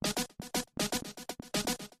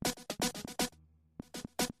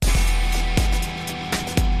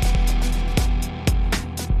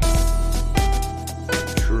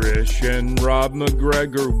Trish and Rob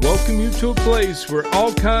McGregor welcome you to a place where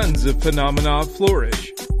all kinds of phenomena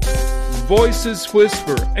flourish. Voices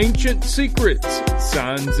whisper ancient secrets,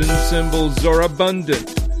 signs and symbols are abundant.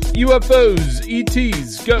 UFOs,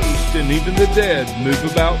 ETs, ghosts, and even the dead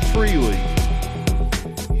move about freely.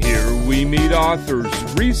 Here we meet authors,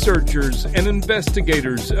 researchers, and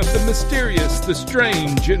investigators of the mysterious, the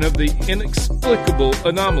strange, and of the inexplicable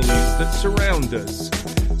anomalies that surround us.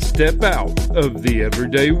 Step out of the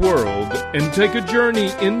everyday world and take a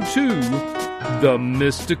journey into the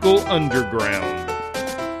mystical underground.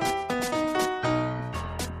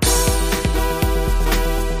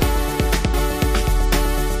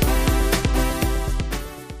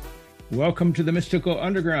 Welcome to the Mystical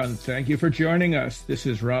Underground. Thank you for joining us. This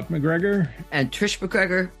is Rob McGregor. And Trish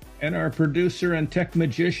McGregor. And our producer and tech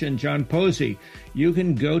magician, John Posey. You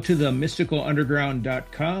can go to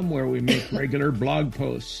themysticalunderground.com where we make regular blog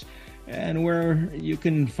posts and where you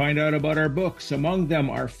can find out about our books. Among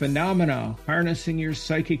them are Phenomena, Harnessing Your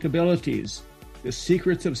Psychic Abilities, The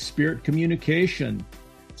Secrets of Spirit Communication,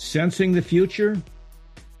 Sensing the Future,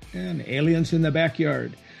 and Aliens in the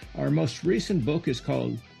Backyard. Our most recent book is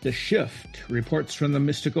called The Shift, Reports from the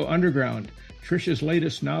Mystical Underground. Trish's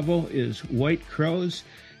latest novel is White Crows,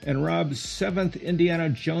 and Rob's seventh Indiana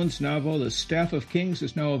Jones novel, The Staff of Kings,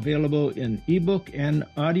 is now available in ebook and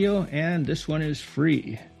audio, and this one is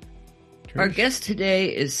free. Trish? Our guest today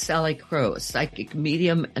is Salicrow, a psychic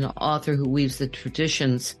medium and author who weaves the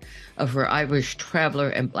traditions of her Irish Traveler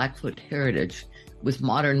and Blackfoot heritage with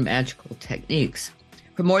modern magical techniques.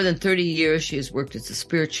 For more than 30 years, she has worked as a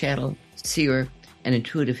spirit channel, seer, and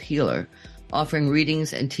intuitive healer, offering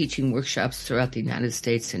readings and teaching workshops throughout the United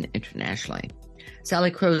States and internationally.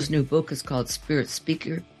 Salicrow's new book is called Spirit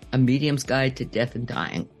Speaker, A Medium's Guide to Death and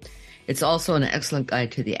Dying. It's also an excellent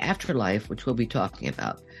guide to the afterlife, which we'll be talking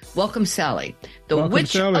about. Welcome, Sally, the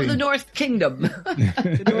Witch of the North Kingdom.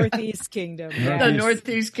 The Northeast Kingdom. Yes. The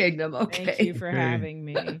Northeast Kingdom, okay. Thank you for having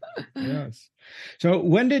me. Yes. So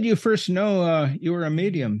when did you first know you were a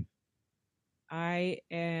medium? I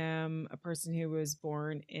am a person who was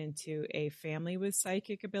born into a family with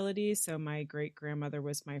psychic abilities. So my great-grandmother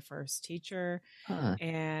was my first teacher.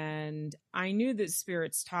 And I knew that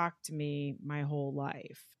spirits talked to me my whole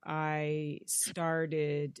life. I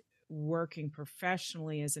started working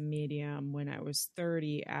professionally as a medium when I was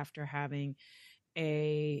 30 after having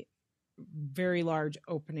a very large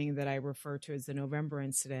opening that I refer to as the November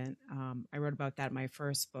incident. I wrote about that in my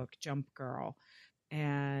first book, Jump Girl.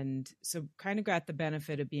 And so kind of got the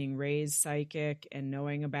benefit of being raised psychic and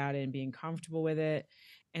knowing about it and being comfortable with it.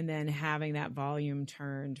 And then having that volume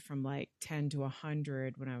turned from like 10 to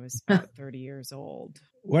 100 when I was about 30 years old.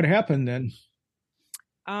 What happened then?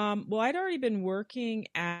 Well, I'd already been working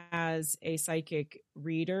as a psychic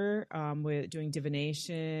reader, with doing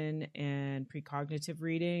divination and precognitive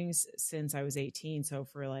readings since I was 18. So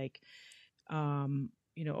for like,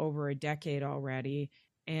 over a decade already.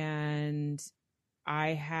 And I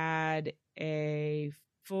had a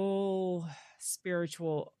full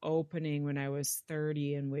spiritual opening when I was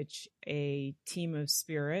 30 in which my team of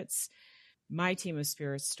spirits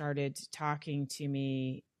started talking to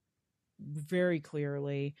me very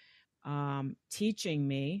clearly, teaching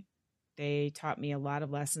me. They taught me a lot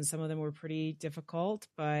of lessons. Some of them were pretty difficult,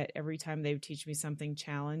 but every time they would teach me something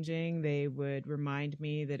challenging, they would remind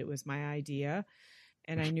me that it was my idea.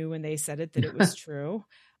 And I knew when they said it that it was true.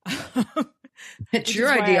 It's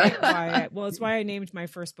your idea. It's why I named my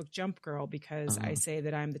first book Jump Girl, because I say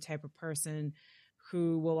that I'm the type of person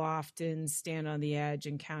who will often stand on the edge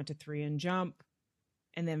and count to 3 and jump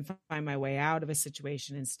and then find my way out of a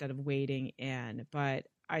situation instead of wading in. But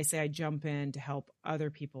I say I jump in to help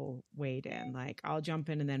other people wade in. Like I'll jump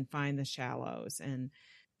in and then find the shallows and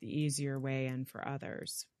the easier way in for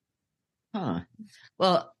others.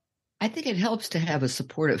 Well, I think it helps to have a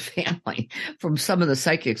supportive family from some of the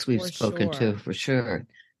psychics we've spoken to, for sure.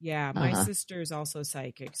 Yeah, my sister is also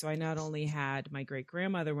psychic. So I not only had my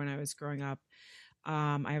great-grandmother when I was growing up,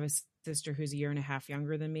 I have a sister who's a year and a half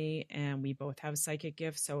younger than me, and we both have psychic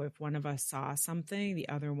gifts. So if one of us saw something, the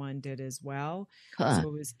other one did as well. So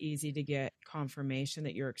it was easy to get confirmation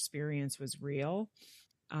that your experience was real.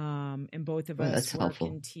 And both of us work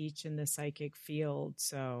and teach in the psychic field.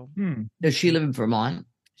 So does she live in Vermont?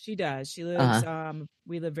 She does. She lives,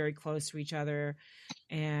 we live very close to each other,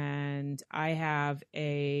 and I have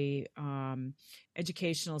a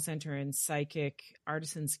educational center and psychic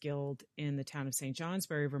artisans guild in the town of St.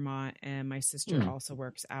 Johnsbury, Vermont. And my sister also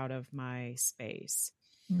works out of my space.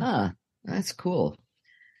 That's cool.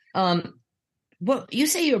 Well, you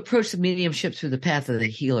say you approach the mediumship through the path of the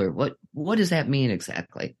healer. What does that mean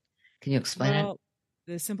exactly? Can you explain it?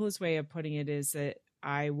 the simplest way of putting it is that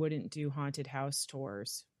I wouldn't do haunted house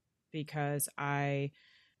tours because I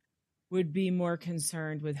would be more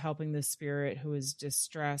concerned with helping the spirit who is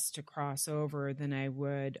distressed to cross over than I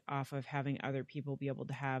would off of having other people be able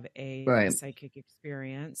to have a psychic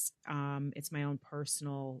experience. It's my own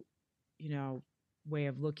personal, way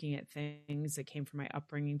of looking at things that came from my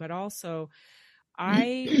upbringing, but also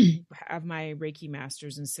I have my Reiki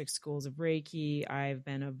masters in 6 schools of Reiki. I've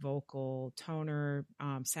been a vocal toner,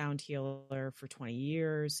 sound healer for 20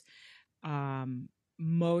 years.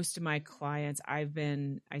 Most of my clients, I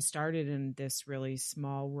started in this really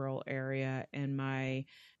small rural area, and my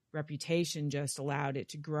reputation just allowed it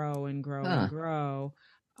to grow and grow and grow.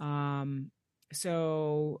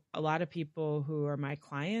 So a lot of people who are my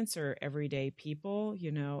clients are everyday people,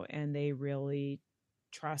 and they really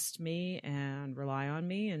trust me and rely on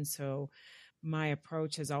me. And so my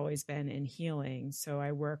approach has always been in healing. So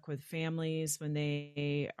I work with families when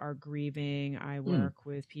they are grieving. I work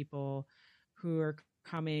with people who are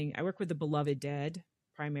coming. I work with the beloved dead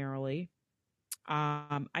primarily.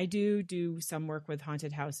 I do some work with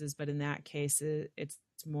haunted houses, but in that case, it's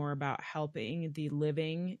more about helping the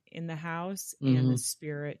living in the house and the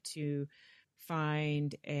spirit to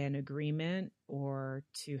find an agreement or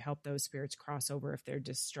to help those spirits cross over if they're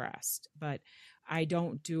distressed. But I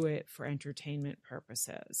don't do it for entertainment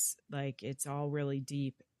purposes. Like, it's all really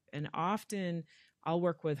deep. And often I'll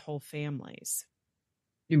work with whole families.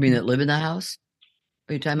 You mean that live in the house?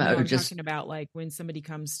 Are you talking about? No, I'm talking about like when somebody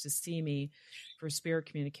comes to see me for spirit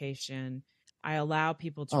communication, I allow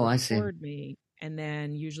people to record me. And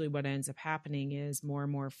then usually what ends up happening is more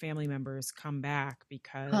and more family members come back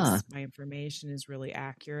because my information is really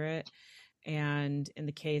accurate. And in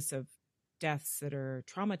the case of deaths that are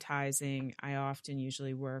traumatizing, I often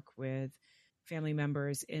usually work with family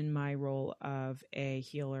members in my role of a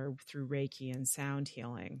healer through Reiki and sound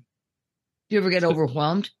healing. Do you ever get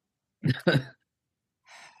overwhelmed?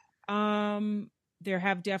 There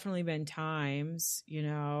have definitely been times,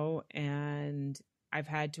 and I've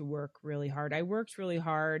had to work really hard. I worked really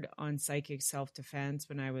hard on psychic self-defense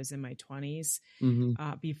when I was in my 20s,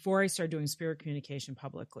 before I started doing spirit communication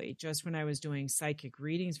publicly, just when I was doing psychic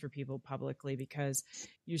readings for people publicly, because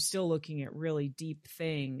you're still looking at really deep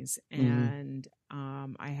things. And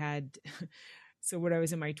so when I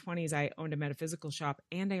was in my 20s, I owned a metaphysical shop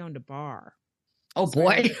and I owned a bar. Oh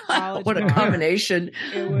boy, what a combination.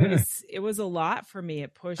 It was a lot for me.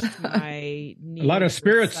 It pushed my need. A lot of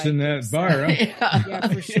spirits in that bar. Huh? Yeah,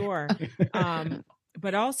 for sure.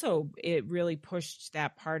 But also it really pushed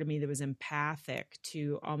that part of me that was empathic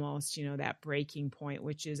to almost, that breaking point,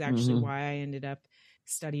 which is actually why I ended up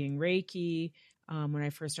studying Reiki. When I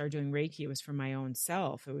first started doing Reiki, it was for my own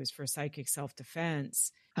self. It was for psychic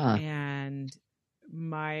self-defense. And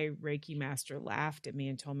my Reiki master laughed at me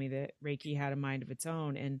and told me that Reiki had a mind of its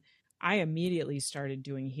own. And I immediately started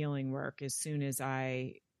doing healing work as soon as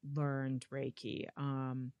I learned Reiki.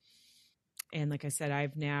 And like I said,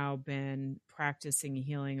 I've now been practicing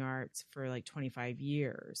healing arts for like 25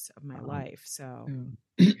 years of my life. So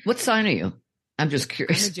what sign are you? I'm just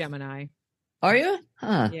curious. I'm a Gemini. Are you?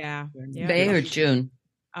 Yeah. May or June?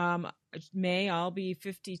 May. I'll be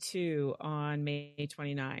 52 on May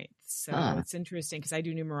 29th. So it's interesting because I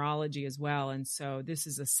do numerology as well. And so this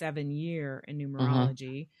is a 7-year in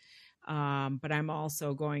numerology. But I'm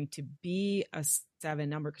also going to be a 7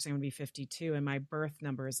 number because I'm going to be 52 and my birth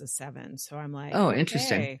number is a 7. So I'm like, oh,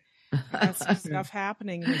 interesting. I got some stuff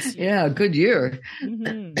happening this year. Yeah, good year.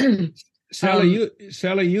 Sally,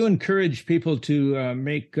 you encourage people to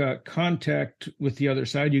make contact with the other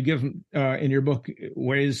side. You give in your book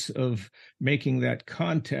ways of making that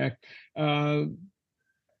contact.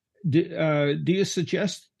 Do you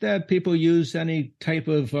suggest that people use any type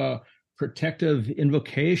of protective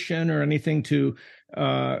invocation or anything to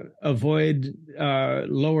avoid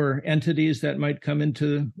lower entities that might come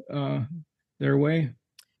into their way?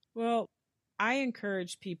 Well, I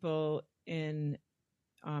encourage people in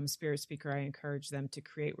Spirit Speaker, I encourage them to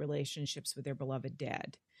create relationships with their beloved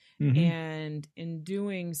dead. And in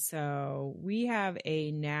doing so, we have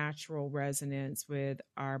a natural resonance with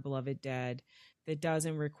our beloved dead that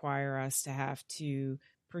doesn't require us to have to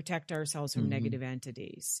protect ourselves from negative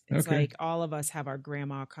entities. It's like all of us have our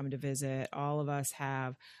grandma come to visit. All of us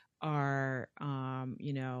have our,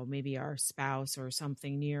 maybe our spouse or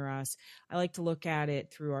something near us. I like to look at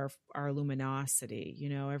it through our luminosity.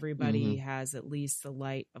 Everybody has at least the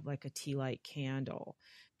light of like a tea light candle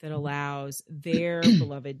that allows their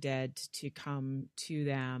beloved dead to come to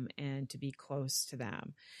them and to be close to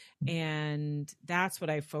them. And that's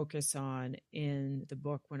what I focus on in the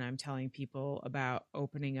book when I'm telling people about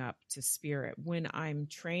opening up to spirit. When I'm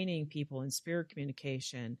training people in spirit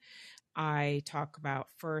communication, I talk about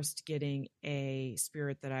first getting a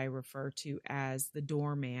spirit that I refer to as the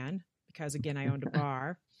doorman, because again, I owned a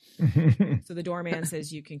bar. So the doorman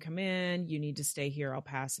says, you can come in, you need to stay here, I'll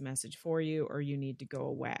pass a message for you, or you need to go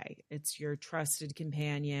away. It's your trusted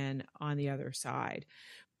companion on the other side.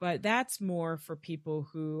 But that's more for people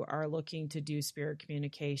who are looking to do spirit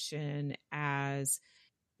communication as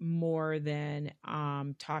more than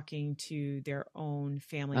talking to their own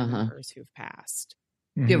family members who've passed.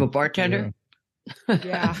 Do you have a bartender?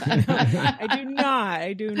 Yeah.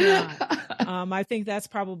 I do not. I think that's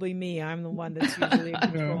probably me. I'm the one that's usually in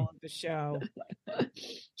control of the show.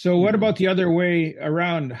 So what about the other way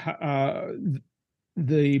around?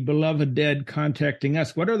 The beloved dead contacting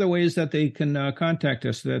us? What are the ways that they can contact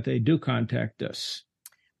us, that they do contact us?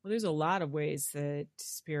 Well, there's a lot of ways that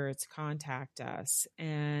spirits contact us,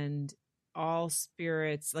 and all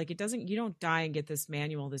spirits, like you don't die and get this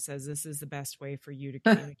manual that says this is the best way for you to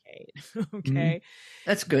communicate. Okay.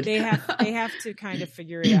 That's good. They have to kind of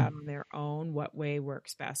figure it out on their own, what way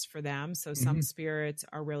works best for them. So some spirits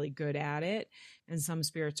are really good at it and some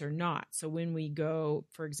spirits are not. So when we go,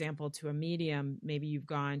 for example, to a medium, maybe you've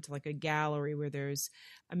gone to like a gallery where there's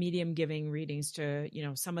a medium giving readings to,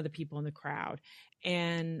 some of the people in the crowd.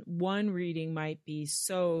 And one reading might be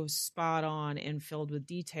so spot on and filled with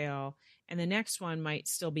detail, and the next one might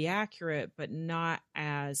still be accurate, but not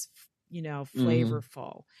as,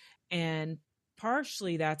 flavorful. And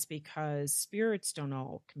partially that's because spirits don't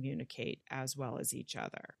all communicate as well as each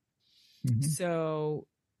other. So,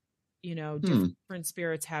 different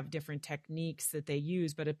spirits have different techniques that they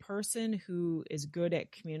use, but a person who is good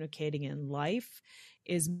at communicating in life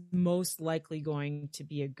is most likely going to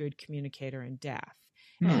be a good communicator in death.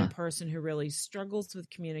 And a person who really struggles with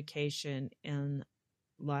communication in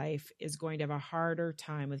life is going to have a harder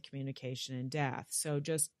time with communication in death. So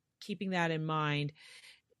just keeping that in mind,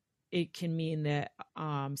 it can mean that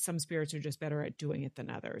some spirits are just better at doing it than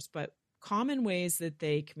others. But common ways that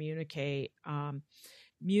they communicate,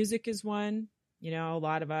 music is one. A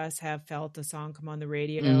lot of us have felt a song come on the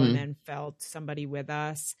radio and then felt somebody with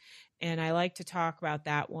us. And I like to talk about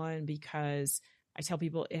that one because I tell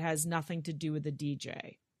people it has nothing to do with the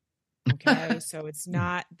DJ. Okay. So it's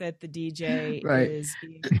not that the DJ is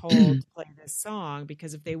being told to play this song,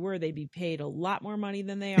 because if they were, they'd be paid a lot more money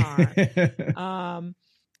than they are.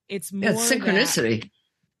 It's more synchronicity.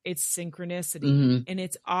 It's synchronicity and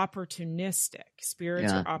it's opportunistic.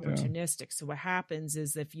 Spirits are opportunistic. So what happens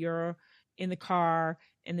is if you're in the car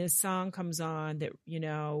and this song comes on that,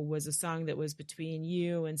 was a song that was between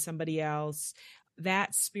you and somebody else,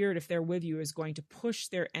 that spirit, if they're with you, is going to push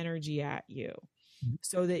their energy at you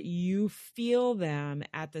so that you feel them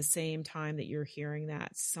at the same time that you're hearing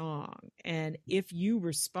that song. And if you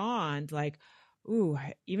respond like, ooh,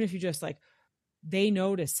 even if you just like, they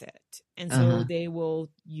notice it. And so they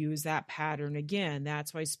will use that pattern again.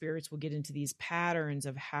 That's why spirits will get into these patterns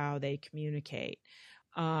of how they communicate.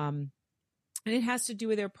 And it has to do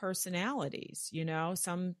with their personalities.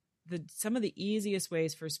 Some of the easiest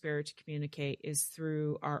ways for spirit to communicate is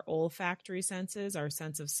through our olfactory senses, our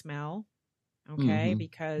sense of smell. Okay.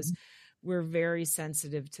 Because we're very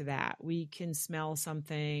sensitive to that. We can smell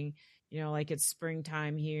something, like it's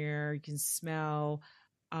springtime here. You can smell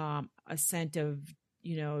a scent of,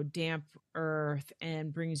 damp earth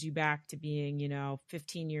and brings you back to being,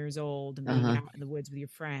 15 years old and being out in the woods with your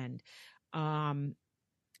friend. The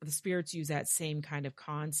spirits use that same kind of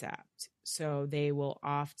concept. So they will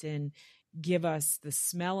often give us the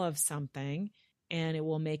smell of something and it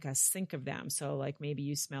will make us think of them. So like maybe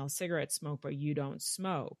you smell cigarette smoke, but you don't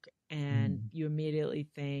smoke. And you immediately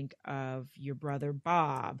think of your brother,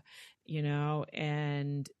 Bob,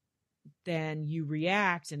 and then you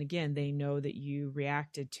react. And again, they know that you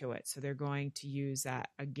reacted to it. So they're going to use that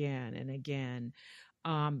again and again.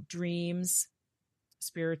 Dreams,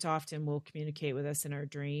 spirits often will communicate with us in our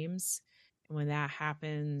dreams. And when that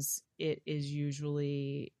happens, it is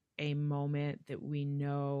usually a moment that we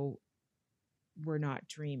know we're not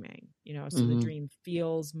dreaming, so the dream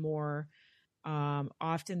feels more,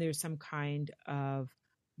 often there's some kind of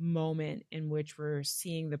moment in which we're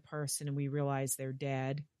seeing the person and we realize they're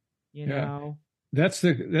dead, That's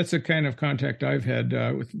the kind of contact I've had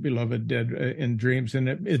with beloved dead in dreams, and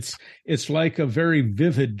it's like a very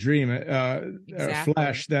vivid dream, a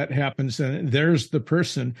flash that happens, and there's the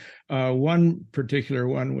person. One particular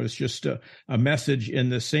one was just a message in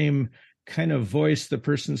the same kind of voice the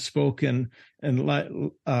person spoke in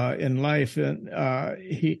life. And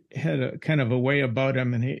he had a kind of a way about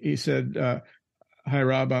him. And he said, "Hi,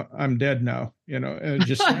 Rob, I'm dead now."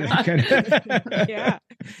 Just kind of. Yeah.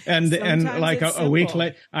 And like a week simple.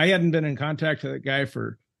 later, I hadn't been in contact with that guy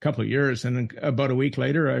for a couple of years. And about a week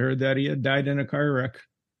later, I heard that he had died in a car wreck.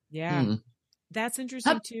 Yeah. That's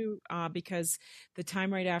interesting too, because the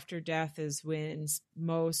time right after death is when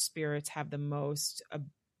most spirits have the most,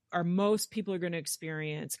 or most people are going to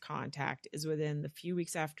experience contact, is within the few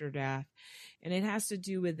weeks after death. And it has to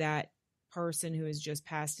do with that person who has just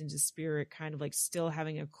passed into spirit kind of like still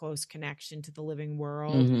having a close connection to the living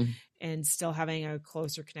world, and still having a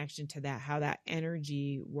closer connection to that, how that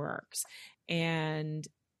energy works. And,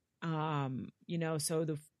 so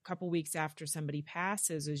the couple weeks after somebody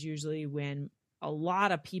passes is usually when a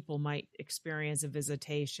lot of people might experience a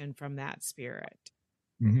visitation from that spirit.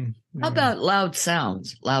 Mm-hmm. Yeah. How about loud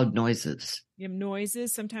sounds, loud noises? You have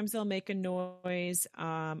noises. Sometimes they'll make a noise.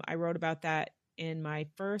 I wrote about that in my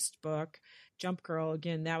first book, Jump Girl.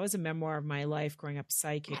 Again, that was a memoir of my life growing up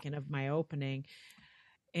psychic and of my opening.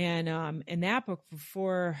 And in that book,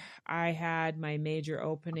 before I had my major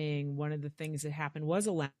opening, one of the things that happened was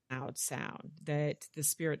a loud sound that the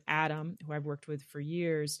spirit Adam, who I've worked with for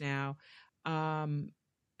years now,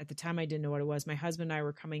 at the time I didn't know what it was. My husband and I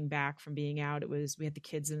were coming back from being out. We had the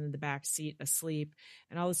kids in the back seat asleep.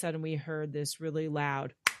 And all of a sudden we heard this really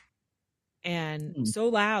loud, and so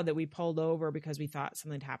loud that we pulled over because we thought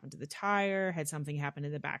something had happened to the tire, had something happened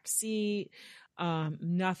in the back seat.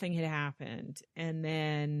 Nothing had happened. And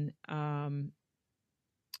then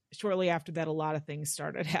shortly after that, a lot of things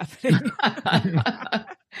started happening.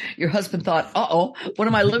 Your husband thought, "Uh-oh, what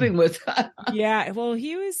am I living with?" Yeah. Well,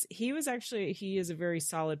 he is a very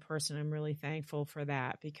solid person. I'm really thankful for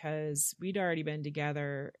that, because we'd already been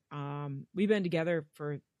together. We've been together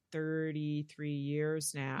for 33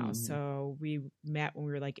 years now. So we met when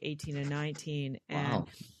we were like 18 and 19. And Wow.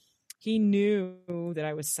 He knew that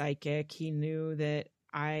I was psychic. He knew that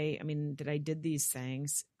that I did these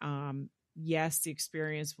things. Yes, the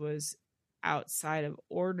experience was outside of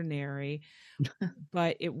ordinary,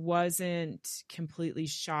 but it wasn't completely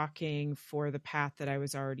shocking for the path that I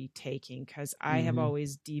was already taking, because I have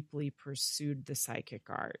always deeply pursued the psychic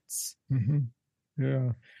arts. Mm-hmm.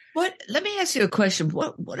 Yeah. Let me ask you a question.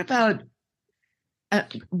 What about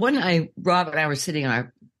when Rob and I were sitting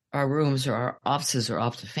in our rooms or our offices or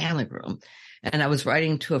off the family room, and I was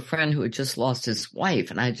writing to a friend who had just lost his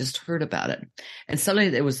wife, and I just heard about it. And suddenly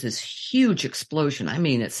there was this huge explosion. I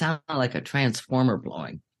mean, it sounded like a transformer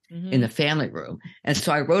blowing in the family room. And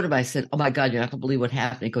so I wrote him, I said, "Oh my God, you're not going to believe what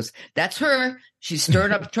happened." He goes, "That's her. She's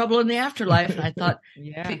stirring up trouble in the afterlife." And I thought,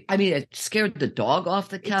 yeah. I mean, it scared the dog off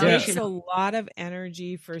the couch. It takes a lot of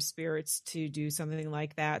energy for spirits to do something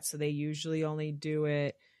like that. So they usually only do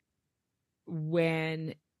it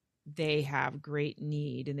when they have great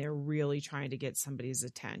need and they're really trying to get somebody's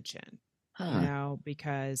attention,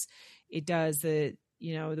 because it does the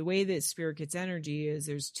way that spirit gets energy is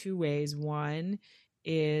there's two ways. One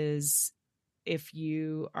is if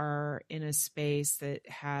you are in a space that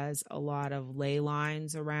has a lot of ley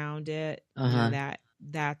lines around it,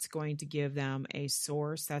 that's going to give them a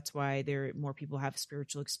source. That's why more people have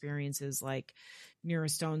spiritual experiences like near a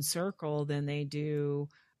stone circle than they do,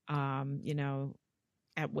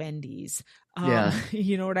 at Wendy's.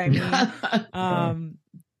 You know what I mean?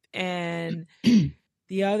 And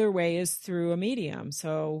the other way is through a medium.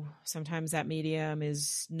 So sometimes that medium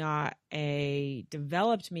is not a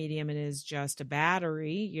developed medium, it is just a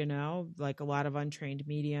battery, like a lot of untrained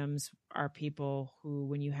mediums are people who,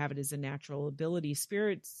 when you have it as a natural ability,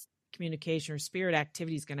 spirit communication or spirit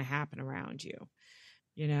activity is going to happen around you,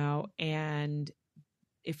 and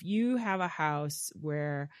if you have a house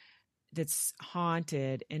that's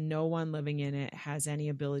haunted and no one living in it has any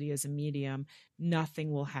ability as a medium,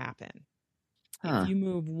 nothing will happen. If you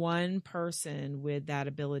move one person with that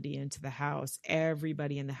ability into the house,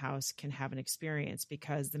 everybody in the house can have an experience,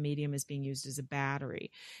 because the medium is being used as a battery.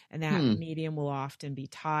 And that medium will often be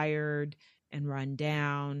tired and run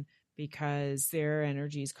down because their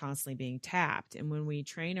energy is constantly being tapped. And when we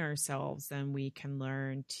train ourselves, then we can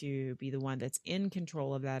learn to be the one that's in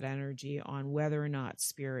control of that energy on whether or not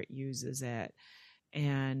spirit uses it.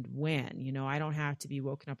 And when, I don't have to be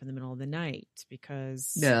woken up in the middle of the night,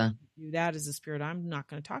 because if you do that as a spirit, I'm not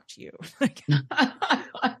going to talk to you.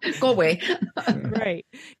 Go away. Right.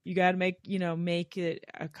 You got to make it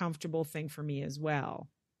a comfortable thing for me as well.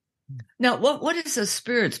 Now, what is a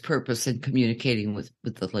spirit's purpose in communicating with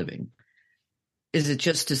the living? Is it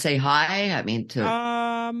just to say hi? I mean,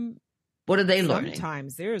 what are they learning?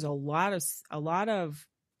 Sometimes there's a lot of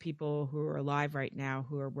people who are alive right now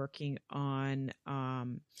who are working on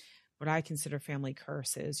what I consider family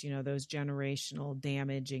curses, those generational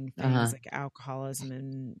damaging things like alcoholism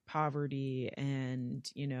and poverty and,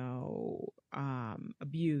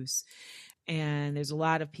 abuse. And there's a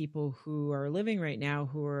lot of people who are living right now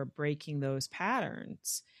who are breaking those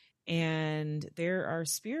patterns. And there are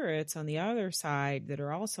spirits on the other side that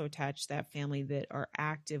are also attached to that family that are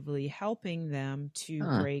actively helping them to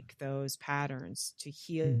break those patterns, to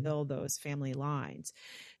heal those family lines.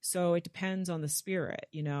 So it depends on the spirit.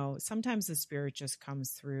 Sometimes the spirit just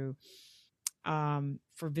comes through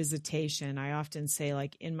for visitation. I often say,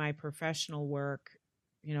 like, in my professional work,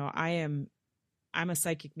 I'm a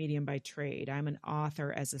psychic medium by trade. I'm an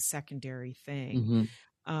author as a secondary thing.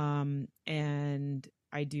 And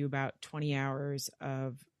I do about 20 hours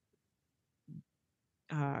of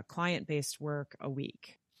client-based work a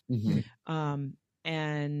week.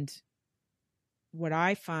 And what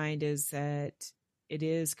I find is that it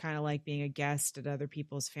is kind of like being a guest at other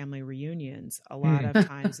people's family reunions. A lot of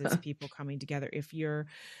times it's people coming together. If your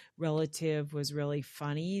relative was really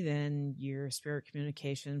funny, then your spirit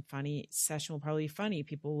communication session will probably be funny.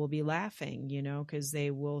 People will be laughing, because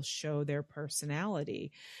they will show their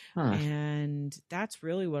personality. And that's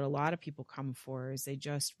really what a lot of people come for, is they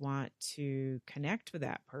just want to connect with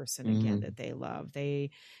that person again that they love. They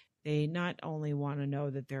not only want to know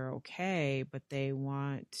that they're okay, but they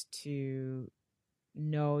want to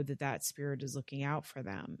know that spirit is looking out for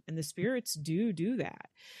them. And the spirits do that.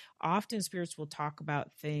 Often spirits will talk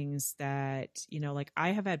about things that, like,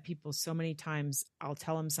 I have had people so many times, I'll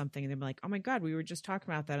tell them something and they're like, oh my God, we were just talking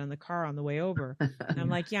about that in the car on the way over. And I'm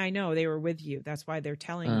like, yeah, I know, they were with you. That's why they're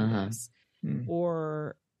telling you this.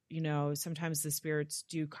 Or, sometimes the spirits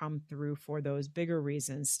do come through for those bigger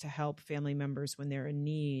reasons, to help family members when they're in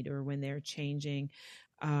need or when they're changing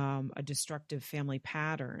a destructive family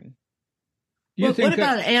pattern. Well, what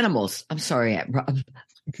about animals? I'm sorry, Rob.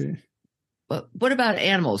 Okay. But what about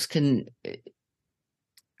animals?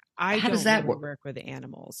 How does that work with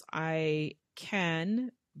animals? I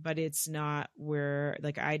can, but it's not where,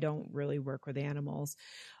 like, I don't really work with animals.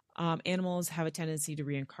 Animals have a tendency to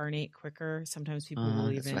reincarnate quicker. Sometimes people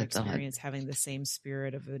will even experience having the same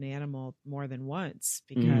spirit of an animal more than once,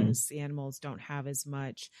 because the animals don't have as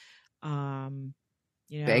much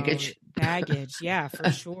baggage. Yeah,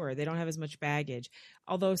 for sure. They don't have as much baggage.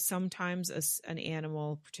 Although sometimes an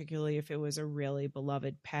animal, particularly if it was a really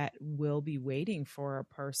beloved pet, will be waiting for a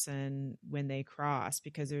person when they cross,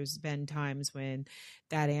 because there's been times when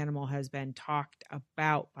that animal has been talked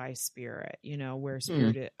about by spirit, where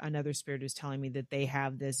another spirit is telling me that they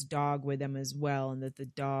have this dog with them as well, and that the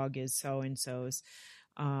dog is so-and-so's,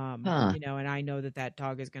 and I know that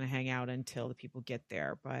dog is going to hang out until the people get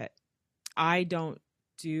there. But I don't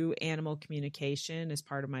do animal communication as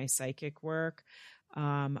part of my psychic work.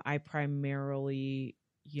 I primarily,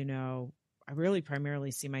 I really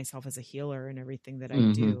primarily see myself as a healer in everything that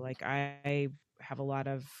I do. Like, I have a lot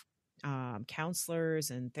of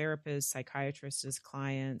counselors and therapists, psychiatrists as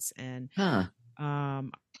clients. And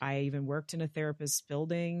I even worked in a therapist's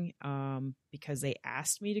building because they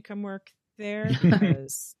asked me to come work there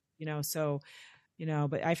because,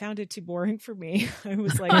 but I found it too boring for me. I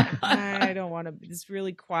was like, I don't want to. It's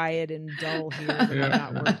really quiet and dull here that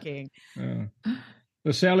I'm not working.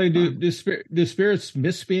 So, Sally, do spirits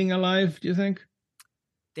miss being alive, do you think?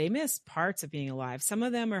 They miss parts of being alive. Some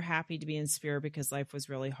of them are happy to be in spirit because life was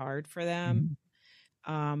really hard for them.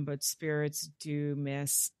 But spirits do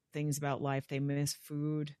miss things about life. They miss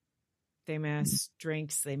food. They miss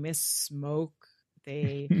drinks. They miss smoke.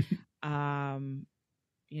 They...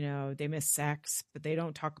 they miss sex, but they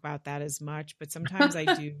don't talk about that as much. But sometimes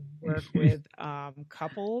I do work with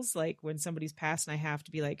couples, like when somebody's passed and I have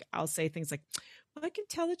to be like, I'll say things like, well, I can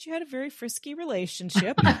tell that you had a very frisky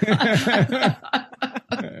relationship. But they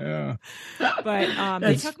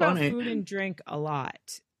talk about food and drink a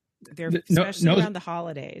lot. They're especially around the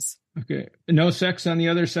holidays. Okay. No sex on the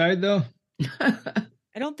other side, though?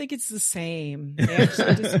 I don't think it's the same. They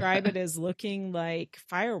actually describe it as looking like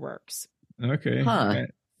fireworks. Okay.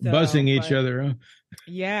 Buzzing each other. Huh?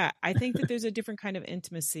 Yeah. I think that there's a different kind of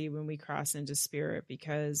intimacy when we cross into spirit,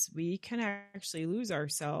 because we can actually lose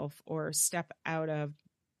ourselves or step out of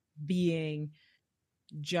being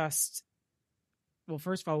just, well,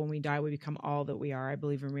 first of all, when we die, we become all that we are. I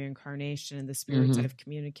believe in reincarnation, and the spirits I've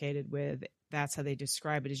communicated with, that's how they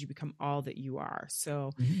describe it, is you become all that you are.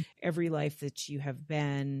 So every life that you have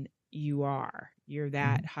been, you're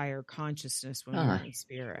that higher consciousness when you're in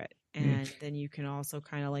spirit. And then you can also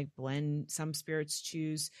kind of like blend. Some spirits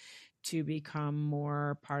choose to become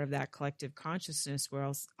more part of that collective consciousness,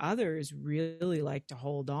 whereas others really like to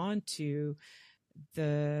hold on to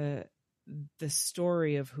the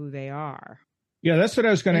story of who they are. Yeah, that's what I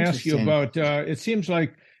was going to ask you about. It seems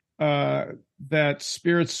like that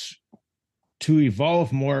spirits, to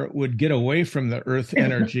evolve more, would get away from the earth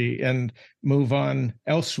energy and move on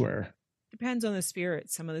elsewhere. Depends on the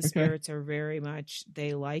spirit. Some of the spirits are very much,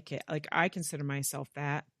 they like it. Like, I consider myself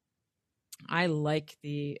that. I like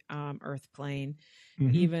the earth plane,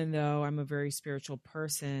 even though I'm a very spiritual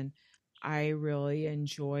person. I really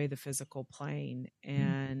enjoy the physical plane,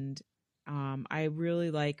 and I really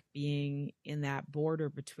like being in that border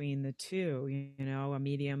between the two. You know, a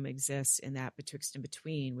medium exists in that betwixt and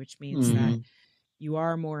between, which means that you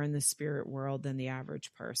are more in the spirit world than the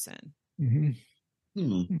average person.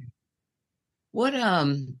 What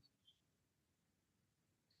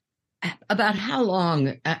about how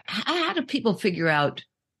long? How do people figure out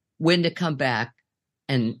when to come back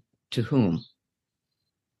and to whom?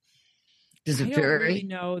 Does it vary? I don't really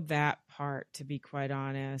know that part, to be quite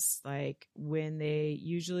honest. Like, when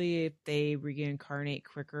if they reincarnate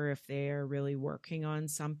quicker, if they are really working on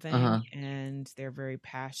something and they're very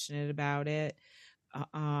passionate about it,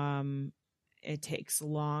 it takes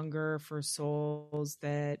longer for souls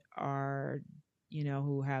that are,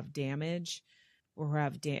 who have damage, or who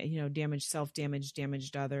have damaged, self-damage,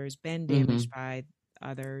 damaged others, been damaged by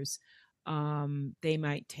others. They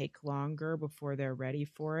might take longer before they're ready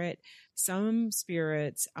for it. Some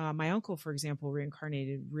spirits, my uncle, for example,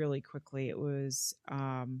 reincarnated really quickly. It was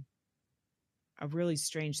a really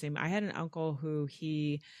strange thing. I had an uncle who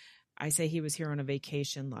I say he was here on a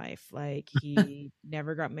vacation life. Like, he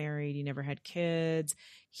never got married. He never had kids.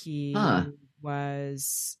 He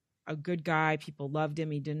was a good guy. People loved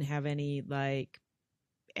him. He didn't have anybody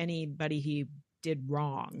he did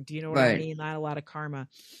wrong. Do you know what I mean? Not a lot of karma.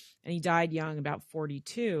 And he died young, about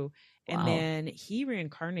 42. And then he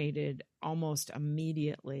reincarnated almost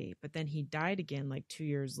immediately, but then he died again like 2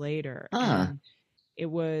 years later. And it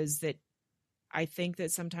was that, I think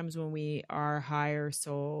that sometimes when we are higher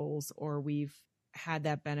souls, or we've had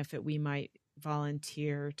that benefit, we might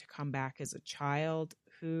volunteer to come back as a child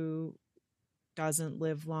who doesn't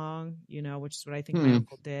live long, which is what I think my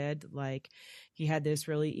uncle did. Like, he had this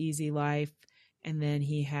really easy life, and then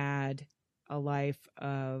he had a life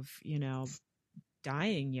of,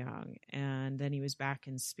 dying young, and then he was back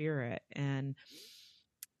in spirit. And,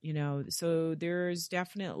 so there's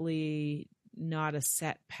definitely not a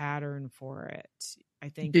set pattern for it. I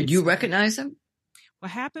think. Did you recognize him?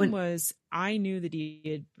 What happened was, I knew that he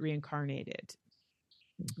had reincarnated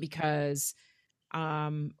because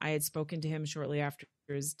I had spoken to him shortly after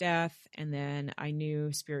his death, and then I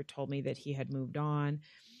knew spirit told me that he had moved on.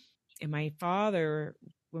 And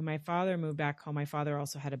when my father moved back home, my father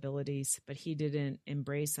also had abilities, but he didn't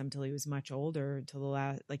embrace them till he was much older, until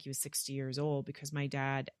he was 60 years old, because my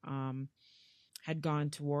dad had gone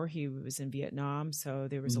to war. He was in Vietnam. So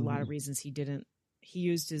there was a lot of reasons he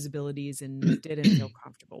used his abilities and didn't feel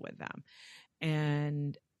comfortable with them.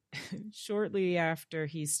 And shortly after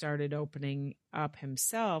he started opening up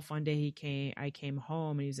himself, one day I came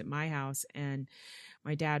home, and he was at my house, and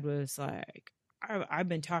my dad was like, I've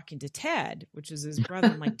been talking to Ted, which is his brother.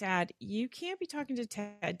 I'm like, Dad, you can't be talking to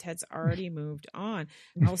Ted. Ted's already moved on.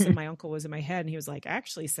 And all of a sudden, my uncle was in my head, and he was like,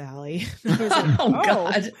 actually, Sally. I was like,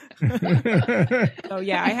 God. So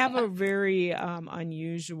yeah, I have a very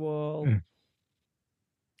unusual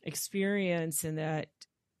experience in that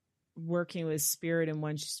working with spirit in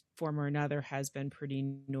one form or another has been pretty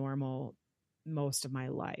normal most of my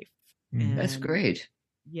life. And that's great.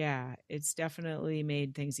 Yeah, it's definitely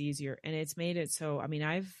made things easier, and it's made it so, I mean,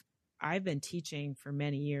 I've been teaching for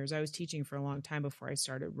many years. I was teaching for a long time before I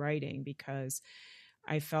started writing, because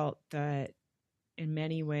I felt that in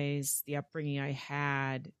many ways the upbringing I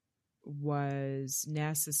had was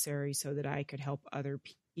necessary so that I could help other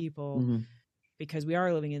people, because we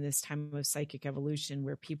are living in this time of psychic evolution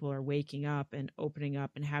where people are waking up and opening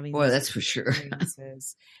up and having Boy, that's for sure.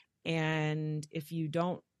 And if you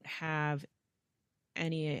don't have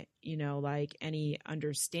any, any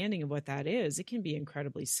understanding of what that is, it can be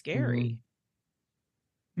incredibly scary.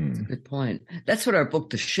 That's a good point. That's what our book,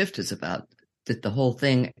 The Shift, is about. That the whole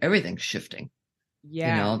thing, everything's shifting.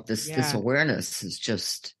 Yeah. This awareness is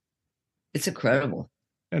just, it's incredible.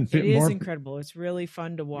 And it is incredible. It's really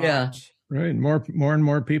fun to watch. Yeah. Right. More and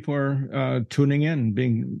more people are tuning in,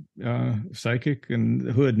 being psychic, and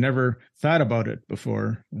who had never thought about it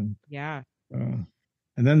before. And, yeah. And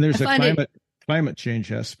then there's climate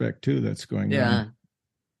change aspect too that's going on.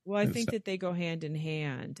 Well, I think that they go hand in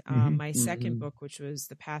hand. My second book, which was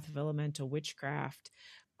The Path of Elemental Witchcraft,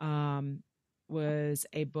 was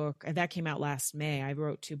a book, and that came out last May. I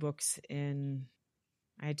had two books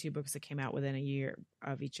that came out within a year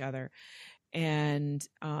of each other. And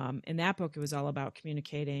in that book, it was all about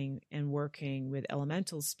communicating and working with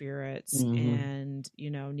elemental spirits and,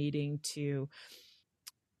 needing to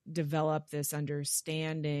develop this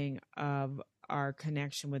understanding of our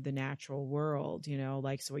connection with the natural world,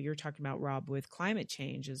 so what you're talking about, Rob, with climate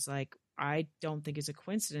change is like, I don't think it's a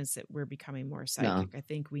coincidence that we're becoming more psychic. No. I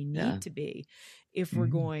think we need to be if we're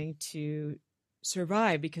going to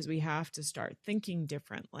survive, because we have to start thinking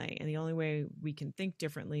differently. And the only way we can think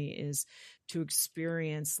differently is to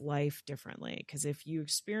experience life differently. Because if you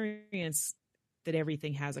experience that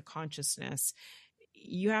everything has a consciousness,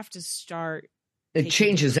 you have to start. It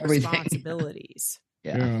changes everything. Responsibilities.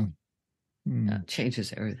 Yeah. It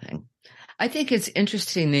changes everything. I think it's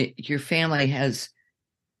interesting that your family has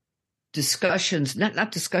discussions,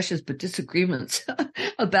 not discussions, but disagreements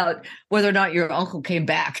about whether or not your uncle came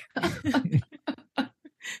back.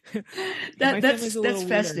 That's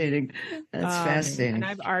fascinating. That's fascinating. And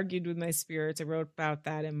I've argued with my spirits. I wrote about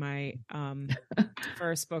that in my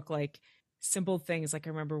first book, like simple things. Like I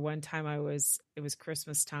remember one time it was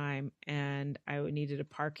Christmas time and I needed a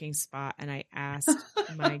parking spot, and I asked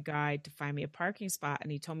my guide to find me a parking spot,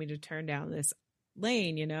 and he told me to turn down this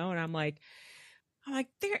lane, and I'm like,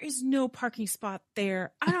 there is no parking spot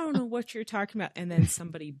there. I don't know what you're talking about. And then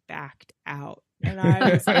somebody backed out. And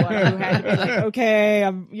I was the one who had to be like,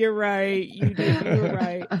 okay, you're right. You were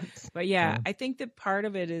right. But yeah, I think that part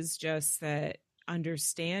of it is just that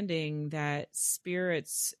understanding that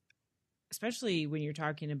spirits, especially when you're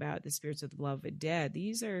talking about the spirits of the beloved dead,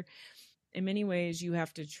 these are, in many ways, you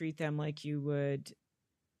have to treat them like you would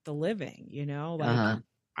the living,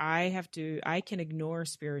 I can ignore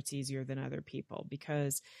spirits easier than other people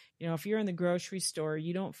because, if you're in the grocery store,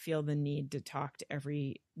 you don't feel the need to talk to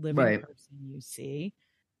every living person you see.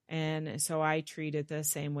 And so I treat it the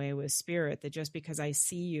same way with spirit, that just because I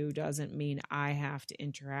see you doesn't mean I have to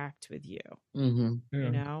interact with you.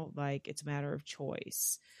 It's a matter of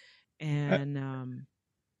choice. And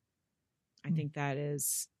I think that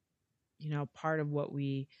is, part of what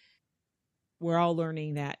we're all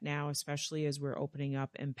learning that now, especially as we're opening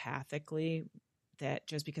up empathically, that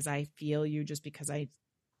just because I feel you, just because I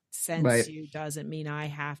sense you, doesn't mean I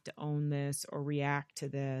have to own this or react to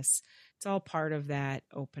this. It's all part of that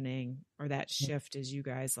opening or that shift, as you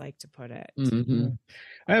guys like to put it. Mm-hmm.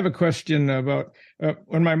 I have a question about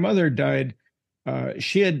when my mother died.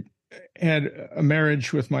 She had a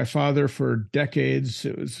marriage with my father for decades.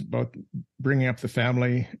 It was about bringing up the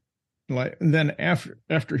family. And then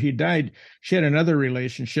after he died, she had another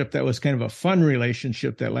relationship that was kind of a fun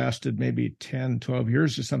relationship that lasted maybe 10, 12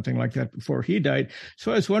 years or something like that before he died.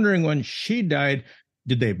 So I was wondering, when she died,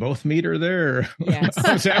 did they both meet her there? Yes.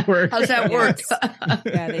 How's that work? How's that work?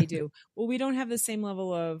 Yeah, they do. Well, we don't have the same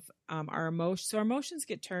level of our emotions. So our emotions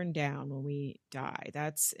get turned down when we die.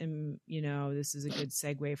 That's, this is a good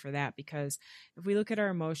segue for that, because if we look at our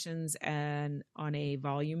emotions and on a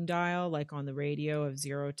volume dial, like on the radio of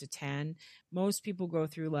 0 to 10, most people go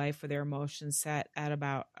through life with their emotions set at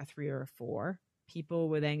about a 3 or a 4. People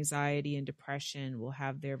with anxiety and depression will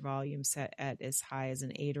have their volume set at as high as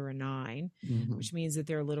an 8 or a 9, which means that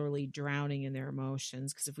they're literally drowning in their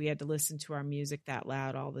emotions. Because if we had to listen to our music that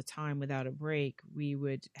loud all the time without a break, we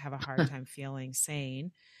would have a hard time feeling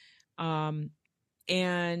sane. And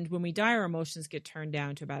when we die, our emotions get turned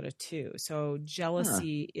down to about a 2. So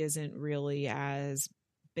jealousy isn't really as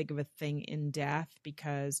big of a thing in death,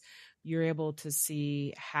 because you're able to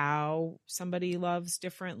see how somebody loves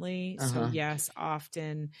differently. So yes,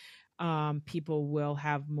 often people will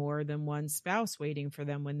have more than one spouse waiting for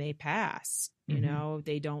them when they pass.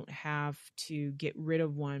 They don't have to get rid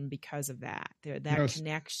of one because of that.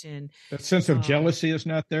 Connection. That sense of jealousy is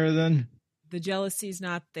not there then? The jealousy is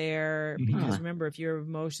not there because remember, if your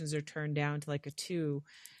emotions are turned down to like a 2,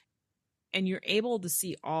 and you're able to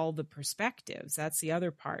see all the perspectives. That's the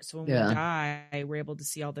other part. So when we die, we're able to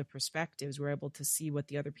see all the perspectives. We're able to see what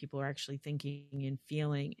the other people are actually thinking and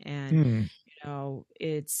feeling. And,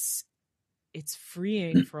 it's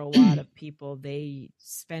freeing for a lot of people. They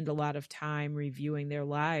spend a lot of time reviewing their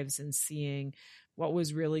lives and seeing what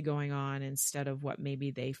was really going on instead of what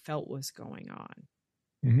maybe they felt was going on.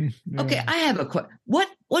 Mm-hmm. Yeah. Okay, I have a question. What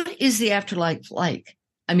is the afterlife like?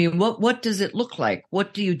 I mean, what does it look like?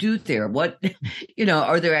 What do you do there? What,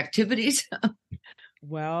 are there activities?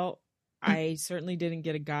 Well, I certainly didn't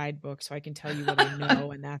get a guidebook, so I can tell you what I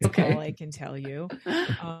know, and that's all I can tell you.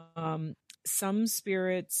 Some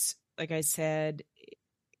spirits, like I said,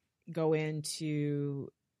 they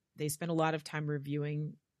spend a lot of time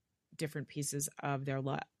reviewing different pieces of their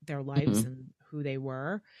lives and who they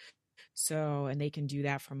were. So, and they can do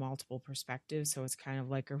that from multiple perspectives. So it's kind of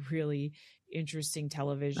like a really interesting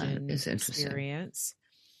television experience.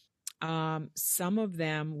 Some of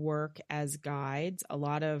them work as guides. A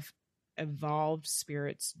lot of evolved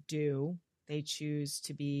spirits do. They choose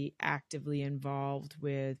to be actively involved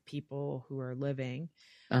with people who are living.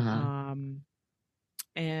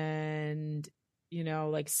 And, you know,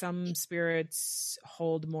 like some spirits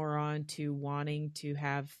hold more on to wanting to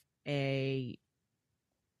have a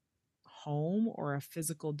home or a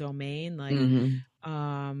physical domain. Like,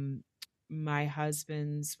 one of my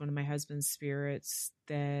husband's spirits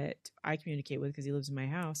that I communicate with, because he lives in my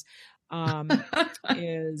house,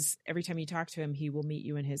 is every time you talk to him, he will meet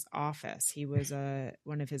you in his office. He was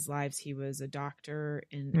one of his lives, he was a doctor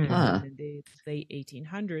in England in the late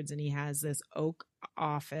 1800s, and he has this oak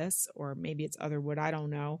office, or maybe it's other wood, I don't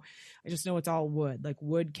know. I just know it's all wood, like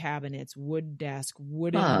wood cabinets, wood desk,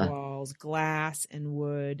 wooden walls, glass and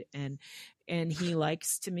wood, and he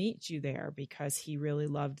likes to meet you there because he really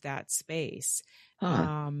loved that space.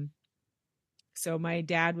 So my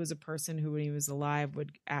dad was a person who, when he was alive,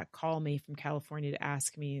 would call me from California to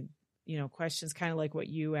ask me, you know, questions kind of like what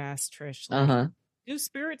you asked, Trish, like, do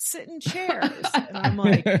spirits sit in chairs? And I'm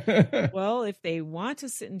like, well, if they want to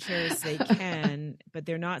sit in chairs, they can, but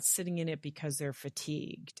they're not sitting in it because they're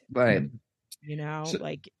fatigued. Right. You know, so,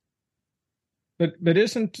 like. But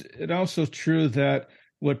isn't it also true that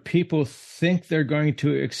what people think they're going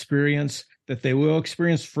to experience, that they will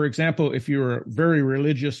experience? For example, if you were a very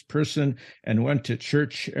religious person and went to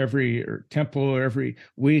church or temple every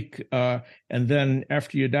week, and then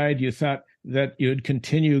after you died, you thought that you'd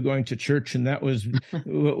continue going to church, and that was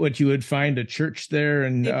what you would find a church there.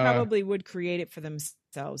 And they probably would create it for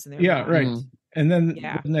themselves in their mind. Right. And then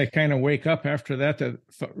they kind of wake up after that to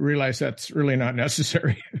realize that's really not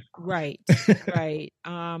necessary. Right.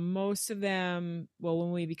 Most of them, well,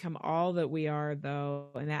 when we become all that we are, though,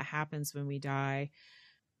 and that happens when we die,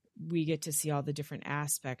 we get to see all the different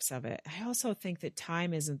aspects of it. I also think that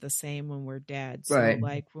time isn't the same when we're dead. So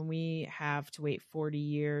like when we have to wait 40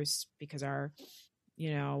 years because our,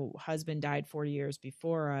 you know, husband died 40 years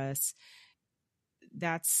before us,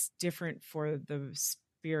 that's different for the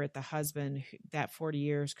spirit, the husband. That 40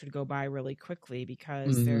 years could go by really quickly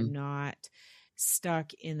because they're not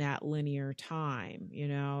stuck in that linear time. You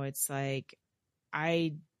know, it's like,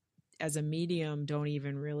 I, as a medium, don't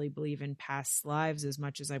even really believe in past lives as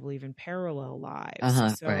much as I believe in parallel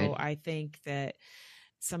lives. So I think that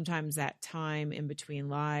sometimes that time in between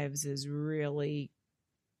lives is really,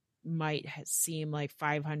 might seem like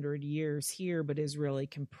 500 years here, but is really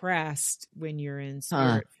compressed when you're in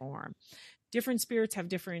spirit form. Different spirits have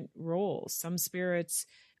different roles. Some spirits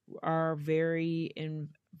are very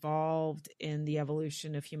involved in the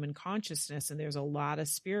evolution of human consciousness, and there's a lot of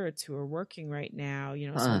spirits who are working right now,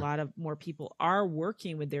 you know, so a lot of more people are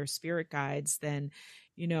working with their spirit guides than,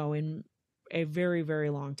 you know, in a very, very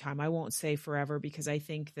long time. I won't say forever, because I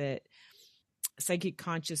think that psychic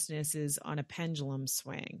consciousness is on a pendulum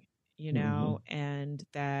swing, you know, and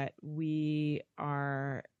that we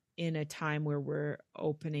are in a time where we're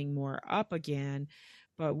opening more up again.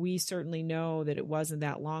 But we certainly know that it wasn't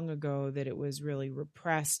that long ago that it was really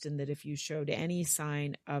repressed, and that if you showed any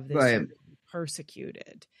sign of this, you would be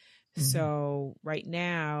persecuted. So right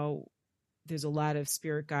now, there's a lot of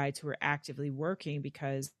spirit guides who are actively working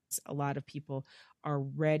because a lot of people are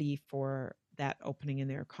ready for that opening in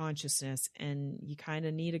their consciousness, and you kind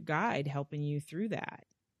of need a guide helping you through that.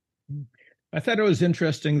 I thought it was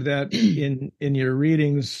interesting that in your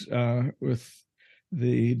readings with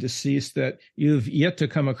the deceased, that you've yet to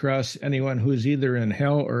come across anyone who's either in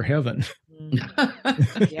hell or heaven.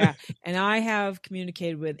 Yeah. And I have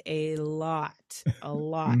communicated with a lot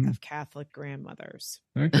of Catholic grandmothers.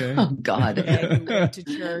 Okay. Oh, God. Who went to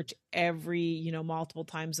church every, you know, multiple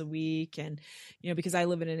times a week. And, you know, because I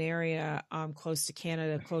live in an area close to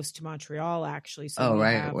Canada, close to Montreal, actually. So we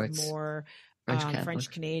have more French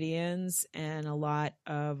Canadians, and a lot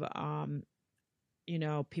of, you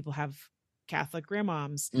know, people have Catholic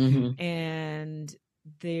grandmoms. And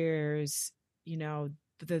there's, you know,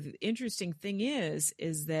 the interesting thing is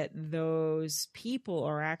that those people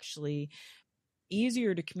are actually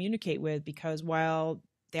easier to communicate with, because while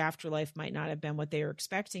the afterlife might not have been what they were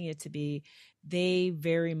expecting it to be, they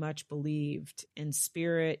very much believed in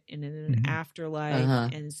spirit and in an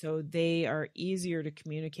afterlife. And so they are easier to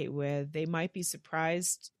communicate with. They might be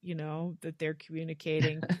surprised, you know, that they're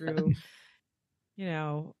communicating through, you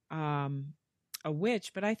know, a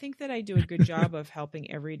witch, but I think that I do a good job of helping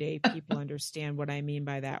everyday people understand what I mean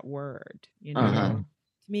by that word. You know,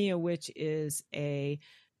 to me, a witch is a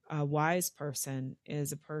A wise person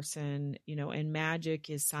is a person, and magic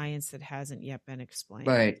is science that hasn't yet been explained.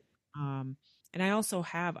 Right. And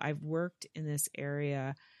I've worked in this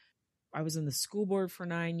area. I was in the school board for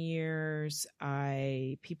 9 years.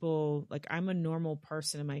 I'm a normal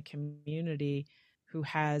person in my community who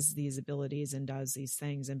has these abilities and does these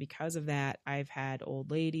things. And because of that, I've had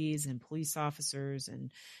old ladies and police officers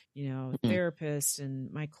and, therapists,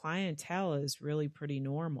 and my clientele is really pretty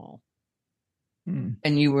normal. And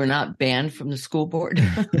you were not banned from the school board?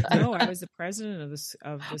 No, I was the president of the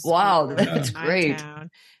school wow, board that's great. town.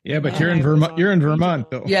 Yeah, but you're in Vermont. You're in Vermont,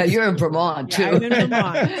 though. Yeah, you're in Vermont too. I'm in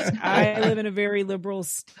Vermont. I live in a very liberal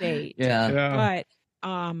state. Yeah.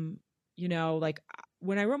 But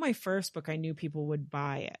when I wrote my first book, I knew people would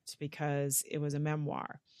buy it because it was a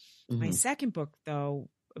memoir. My second book, though,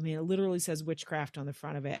 it literally says witchcraft on the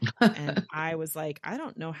front of it. And I was like, I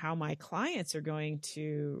don't know how my clients are going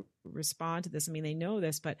to respond to this. They know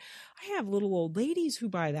this, but I have little old ladies who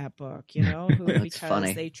buy that book, who, because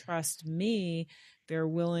funny. they trust me, they're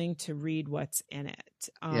willing to read what's in it.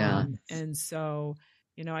 And so,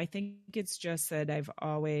 I think it's just that I've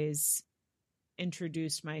always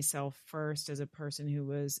introduced myself first as a person who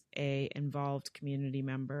was a involved community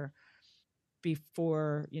member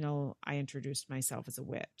before, I introduced myself as a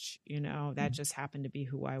witch. That just happened to be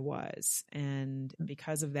who I was. And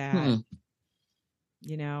because of that,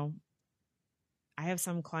 I have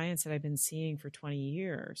some clients that I've been seeing for 20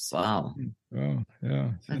 years. Wow. Oh,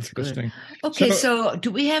 yeah. That's interesting. Good. Okay, so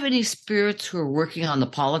do we have any spirits who are working on the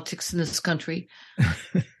politics in this country?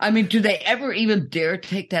 Do they ever even dare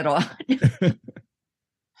take that on?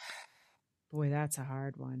 Boy, that's a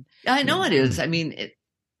hard one. I know it is.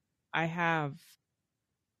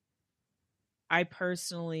 I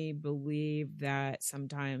personally believe that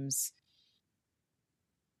sometimes,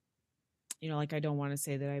 I don't want to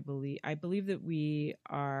say that I believe that we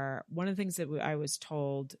are, one of the things that I was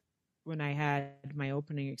told when I had my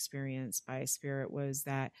opening experience by a spirit was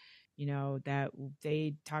that, that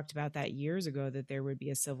they talked about that years ago, that there would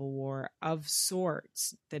be a civil war of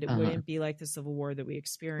sorts, that it wouldn't be like the Civil War that we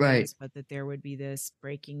experienced, but that there would be this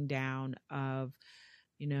breaking down of,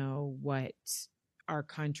 what our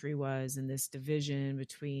country was, and this division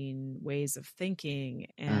between ways of thinking.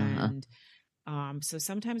 And so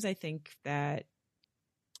sometimes I think that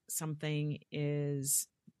something is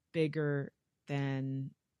bigger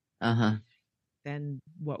than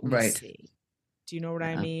what we see. Do you know what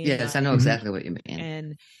I mean? Yes, I know exactly what you mean.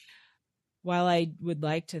 And while I would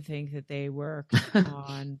like to think that they work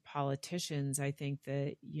on politicians, I think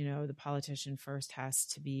that, the politician first has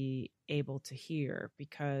to be able to hear,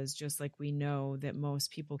 because just like we know that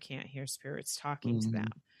most people can't hear spirits talking to them,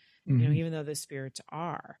 even though the spirits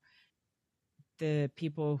are, the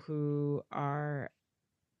people who are,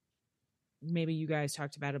 maybe you guys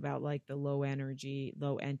talked about like the low energy,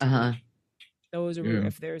 low entity. Those are,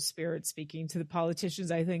 if there's spirits speaking to the politicians,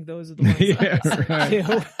 I think those are the ones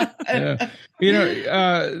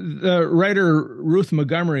The writer Ruth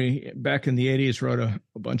Montgomery back in the 80s wrote a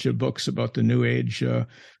bunch of books about the New Age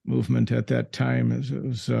movement at that time as it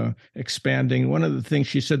was expanding. One of the things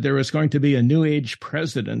she said, there was going to be a New Age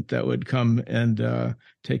president that would come and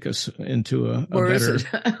take us into a better...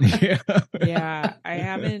 Yeah, I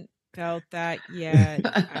haven't felt that yet.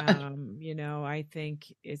 I think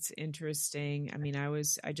it's interesting.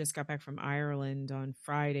 I just got back from Ireland on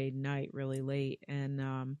Friday night really late,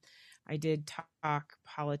 and I did talk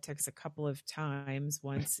politics a couple of times,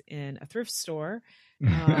 once in a thrift store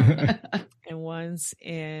and once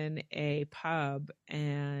in a pub,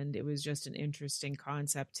 and it was just an interesting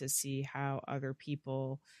concept to see how other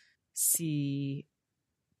people see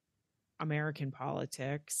American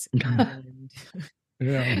politics. And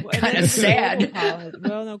kind of sad.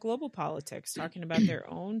 Global politics, talking about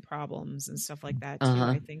their own problems and stuff like that too.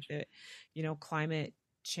 I think that, climate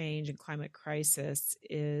change and climate crisis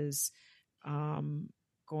is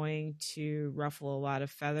going to ruffle a lot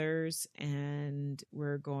of feathers, and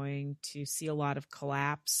we're going to see a lot of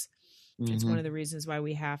collapse. It's one of the reasons why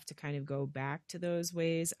we have to kind of go back to those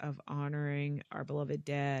ways of honoring our beloved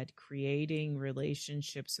dead, creating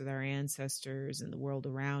relationships with our ancestors and the world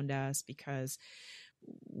around us, because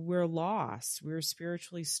we're lost, we're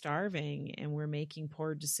spiritually starving, and we're making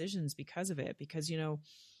poor decisions because of it. Because,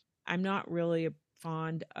 I'm not really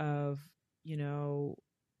fond of,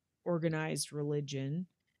 organized religion,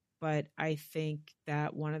 but I think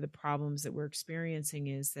that one of the problems that we're experiencing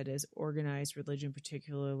is that as organized religion,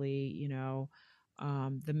 particularly,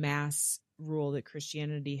 the mass rule that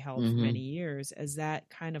Christianity held for many years, as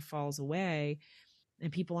that kind of falls away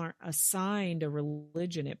and people aren't assigned a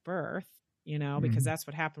religion at birth, because that's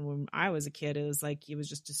what happened when I was a kid. It was like, it was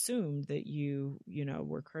just assumed that you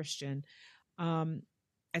were Christian.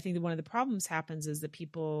 I think that one of the problems happens is that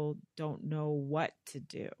people don't know what to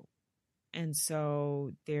do. And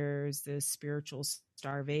so there's this spiritual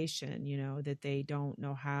starvation, that they don't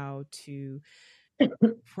know how to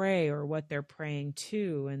pray or what they're praying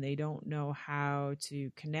to, and they don't know how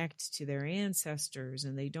to connect to their ancestors,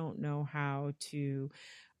 and they don't know how to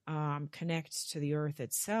connect to the earth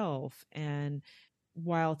itself. And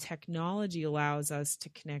while technology allows us to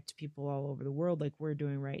connect to people all over the world like we're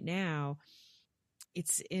doing right now,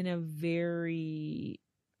 it's in a very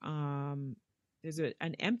there's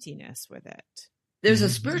an emptiness with it. There's a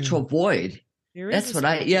spiritual void. That's what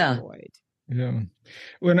void. Yeah.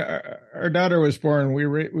 When our daughter was born,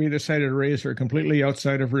 we decided to raise her completely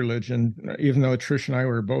outside of religion, even though Trish and I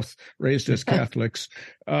were both raised as Catholics.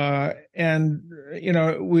 And,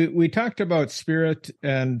 we talked about spirit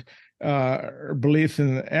and belief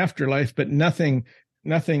in the afterlife, but nothing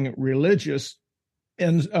religious.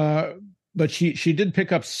 And but she did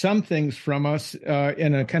pick up some things from us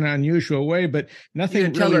in a kind of unusual way, but nothing.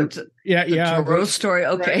 You tell her the Rose story.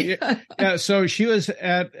 Okay. Right, yeah. So she was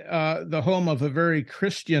at the home of a very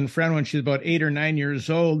Christian friend when she was about 8 or 9 years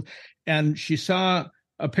old, and she saw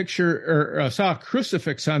a picture or saw a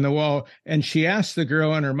crucifix on the wall, and she asked the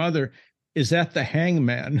girl and her mother, "Is that the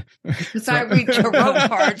hangman?" Because I read tarot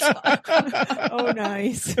cards. Oh,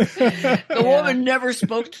 nice. The woman never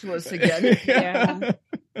spoke to us again. Yeah.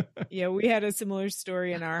 Yeah, we had a similar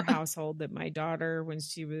story in our household that my daughter, when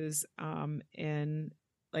she was in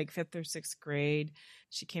like 5th or 6th grade,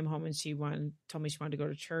 she came home and told me she wanted to go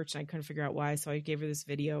to church, and I couldn't figure out why. So I gave her this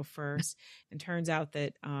video first, and turns out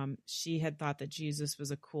that she had thought that Jesus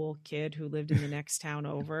was a cool kid who lived in the next town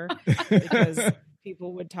over, because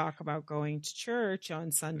people would talk about going to church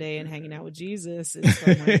on Sunday and hanging out with Jesus. And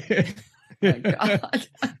so my God.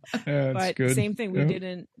 But good. Same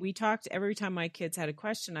thing. We talked every time my kids had a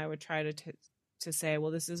question, I would try to say, well,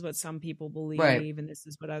 this is what some people believe, right, and this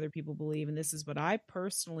is what other people believe, and this is what I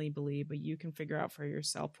personally believe, but you can figure out for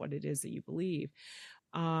yourself what it is that you believe.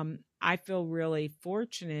 I feel really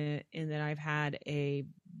fortunate in that I've had a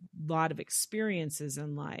lot of experiences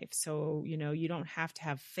in life. So, you don't have to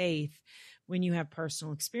have faith when you have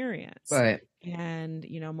personal experience. Right. And,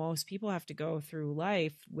 most people have to go through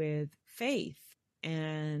life with faith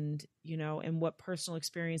and, and what personal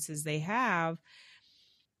experiences they have,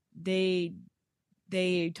 they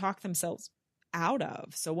talk themselves out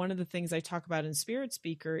of. So one of the things I talk about in Spirit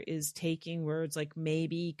Speaker is taking words like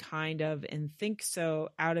maybe, kind of, and think so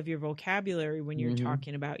out of your vocabulary when you're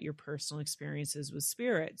talking about your personal experiences with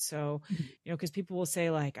spirit. So, because people will say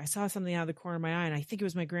like, I saw something out of the corner of my eye and I think it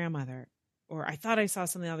was my grandmother, or I thought I saw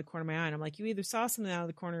something out of the corner of my eye. And I'm like, you either saw something out of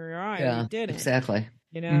the corner of your eye or you didn't. Exactly.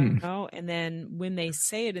 And then when they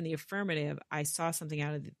say it in the affirmative, I saw something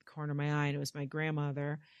out of the corner of my eye and it was my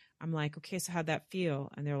grandmother. I'm like, okay, so how'd that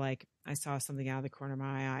feel? And they're like, I saw something out of the corner of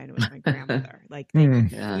my eye and it was my grandmother. Like they can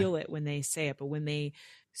feel it when they say it. But when they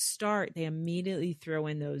start, they immediately throw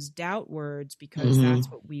in those doubt words because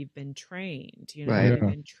that's what we've been trained. Right. We've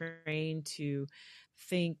been trained to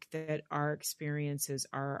think that our experiences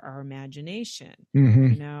are our imagination,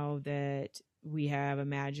 that we have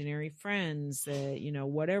imaginary friends, that,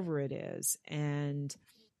 whatever it is. And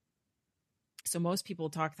so most people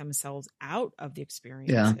talk themselves out of the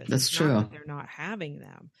experiences. Yeah, that's true. Not that they're not having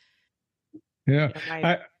them.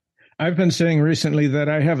 Yeah. I've been saying recently that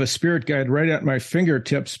I have a spirit guide right at my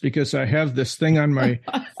fingertips because I have this thing on my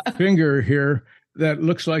finger here that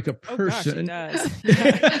looks like a person. Oh gosh,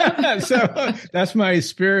 it does. So that's my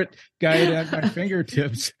spirit guide at my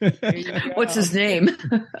fingertips. What's his name?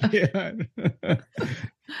 Yeah.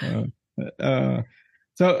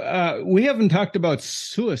 So we haven't talked about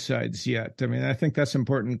suicides yet. I mean, I think that's an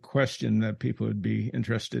important question that people would be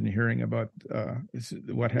interested in hearing about.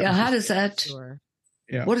 What happens? Yeah, how does that? Sure.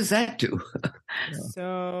 Yeah. What does that do?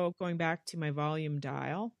 So going back to my volume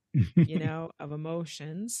dial, of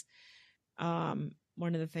emotions, one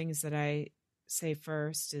of the things that I say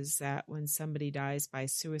first is that when somebody dies by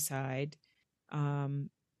suicide,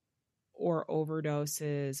 or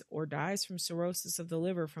overdoses, or dies from cirrhosis of the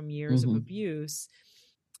liver from years of abuse,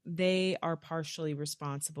 they are partially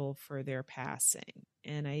responsible for their passing.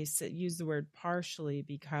 And I use the word partially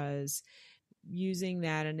because using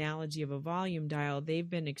that analogy of a volume dial, they've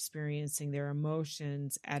been experiencing their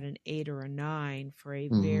emotions at an 8 or a 9 for a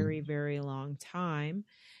very, very long time.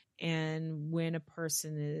 And when a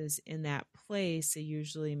person is in that place, it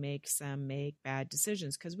usually makes them make bad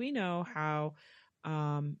decisions, because we know how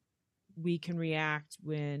we can react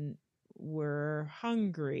when we're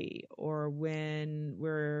hungry, or when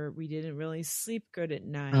we didn't really sleep good at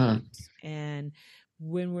night. And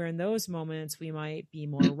when we're in those moments, we might be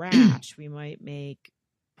more rash. We might make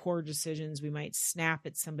poor decisions. We might snap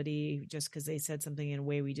at somebody just because they said something in a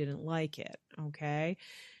way we didn't like it. Okay.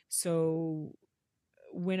 So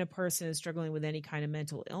when a person is struggling with any kind of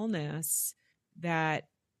mental illness, that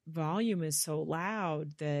volume is so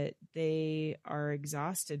loud that they are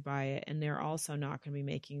exhausted by it, and they're also not going to be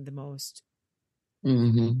making the most they're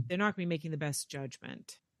not going to be making the best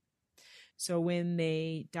judgment. So when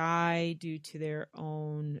they die due to their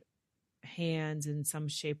own hands in some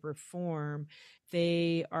shape or form,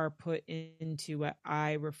 they are put into what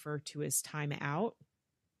I refer to as time out.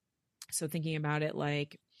 So thinking about it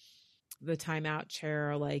like the timeout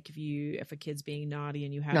chair, like if a kid's being naughty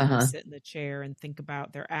and you have them sit in the chair and think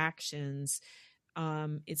about their actions,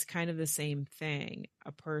 it's kind of the same thing.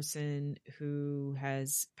 A person who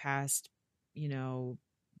has passed,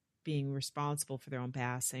 being responsible for their own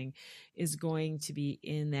passing is going to be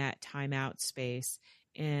in that timeout space,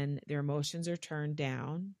 and their emotions are turned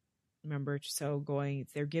down. Remember, so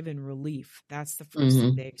they're given relief. That's the first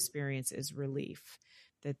thing they experience is relief,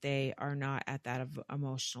 that they are not at that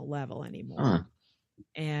emotional level anymore.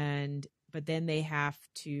 But then they have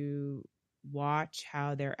to watch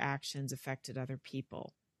how their actions affected other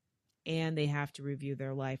people, and they have to review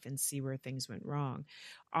their life and see where things went wrong.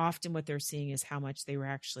 Often what they're seeing is how much they were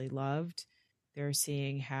actually loved. They're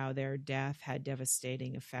seeing how their death had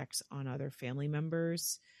devastating effects on other family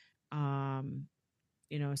members. So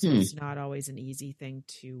it's not always an easy thing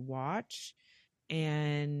to watch.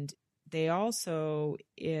 And they also,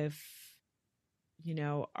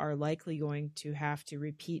 are likely going to have to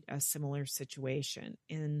repeat a similar situation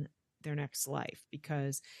in their next life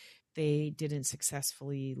because they didn't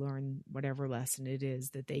successfully learn whatever lesson it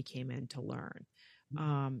is that they came in to learn.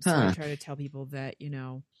 So I try to tell people that,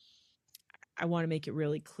 I want to make it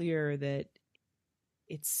really clear that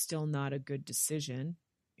it's still not a good decision.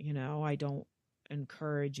 I don't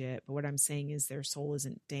encourage it, but what I'm saying is their soul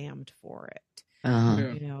isn't damned for it.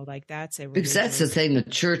 Like that's because that's the thing the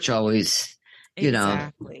church always,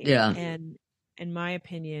 exactly. Yeah. And in my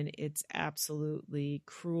opinion, it's absolutely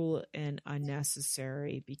cruel and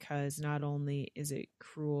unnecessary, because not only is it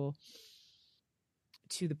cruel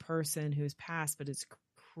to the person who's passed, but it's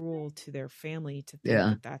cruel to their family to think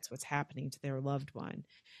that that's what's happening to their loved one.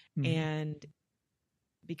 And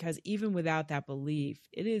because even without that belief,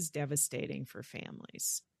 it is devastating for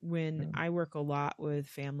families. When I work a lot with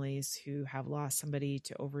families who have lost somebody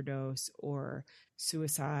to overdose or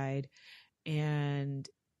suicide, and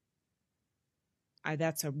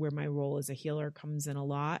that's where my role as a healer comes in a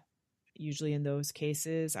lot. Usually in those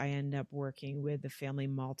cases, I end up working with the family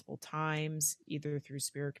multiple times, either through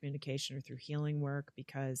spirit communication or through healing work,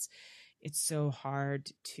 because it's so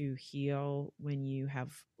hard to heal when you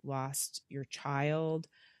have lost your child,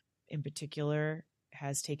 in particular,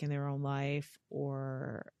 has taken their own life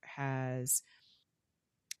or has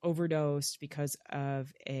overdosed because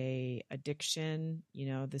of a addiction.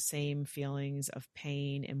 The same feelings of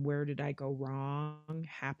pain and where did I go wrong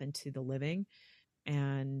happen to the living.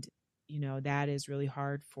 And, that is really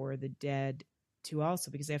hard for the dead to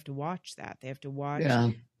also, because they have to watch that. They have to watch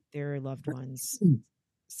their loved ones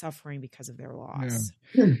suffering because of their loss.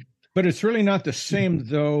 But it's really not the same,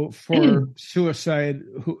 though, for suicide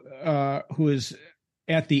who is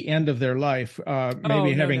at the end of their life,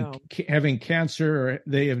 maybe having cancer, or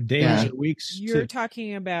they have days or weeks. You're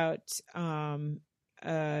talking about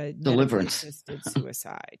deliverance, assisted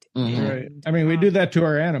suicide. Right. I mean, we do that to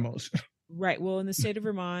our animals. Right. Well, in the state of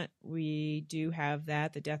Vermont, we do have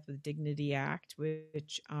that, the Death with Dignity Act,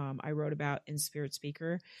 which I wrote about in Spirit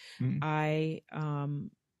Speaker. I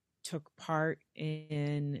took part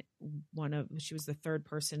in she was the third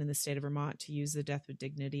person in the state of Vermont to use the Death with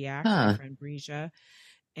Dignity Act, my friend Breja.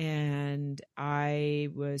 And I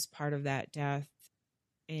was part of that death.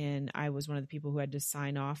 And I was one of the people who had to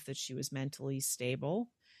sign off that she was mentally stable,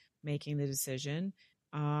 making the decision.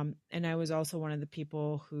 And I was also one of the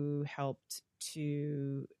people who helped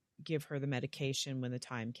to give her the medication when the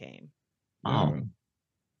time came. Oh.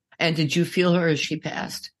 And did you feel her as she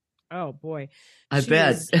passed? Oh boy. I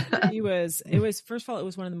bet. It was first of all, it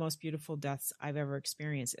was one of the most beautiful deaths I've ever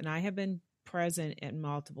experienced. And I have been present at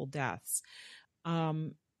multiple deaths.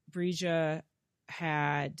 Breja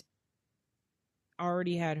had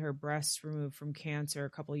already had her breast removed from cancer a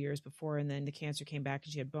couple of years before, and then the cancer came back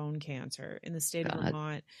and she had bone cancer. In the state of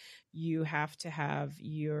Vermont, you have to have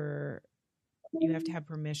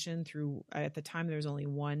permission through, at the time there was only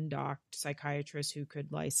one psychiatrist who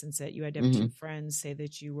could license it. You had to have two friends say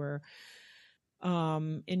that you were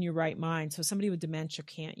in your right mind. So somebody with dementia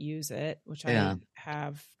can't use it, which Yeah.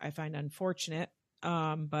 I find unfortunate.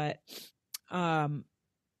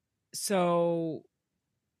 So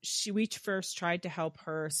we first tried to help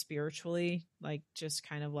her spiritually, like just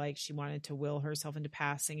kind of like she wanted to will herself into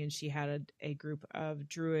passing. And she had a group of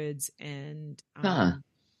druids and,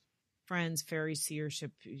 friends, fairy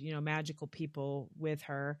seership, magical people with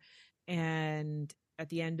her. And at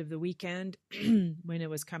the end of the weekend, when it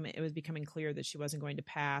was becoming clear that she wasn't going to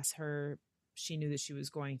pass her, she knew that she was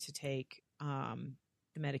going to take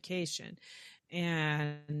the medication,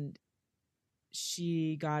 and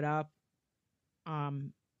she got up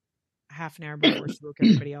half an hour before she woke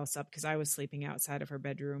everybody else up, because I was sleeping outside of her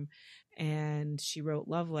bedroom, and she wrote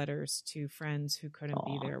love letters to friends who couldn't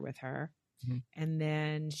be there with her. Mm-hmm. And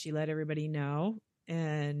then she let everybody know,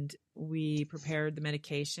 and we prepared the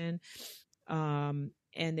medication. And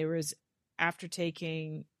there was, after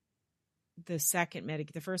taking the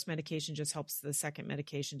first medication just helps the second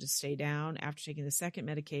medication to stay down. After taking the second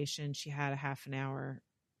medication, she had a half an hour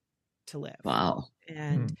to live. Wow.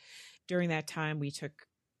 And during that time, we took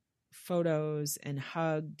photos and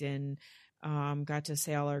hugged and got to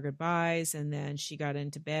say all our goodbyes. And then she got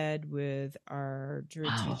into bed with our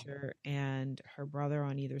druid teacher and her brother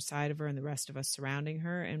on either side of her, and the rest of us surrounding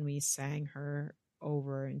her. And we sang her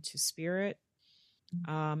over into spirit.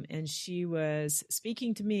 And she was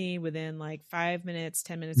speaking to me within like 5 minutes,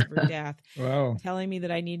 10 minutes of her death, telling me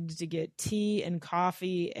that I needed to get tea and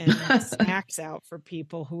coffee and snacks out for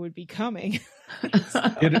people who would be coming.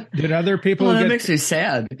 Did other people? That makes me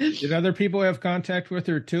sad. Did other people have contact with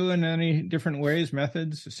her too in any different ways,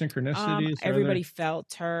 methods, synchronicities? Everybody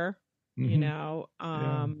felt her, everybody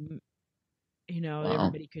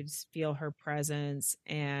could feel her presence,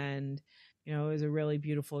 and it was a really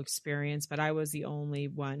beautiful experience. But I was the only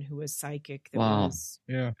one who was psychic. You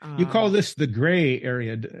call this the gray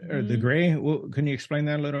area, or the gray? Well, can you explain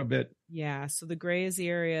that a little bit? Yeah. So the gray is the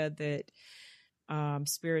area that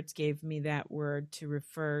spirits gave me that word to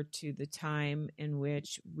refer to the time in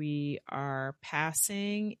which we are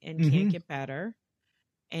passing and can't get better.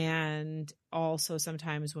 And also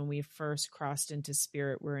sometimes when we first crossed into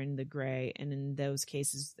spirit, we're in the gray. And in those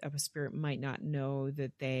cases, a spirit might not know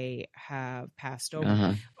that they have passed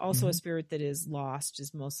over. Also, a spirit that is lost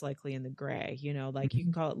is most likely in the gray, you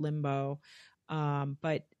can call it limbo.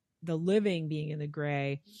 But the living being in the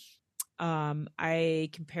gray, I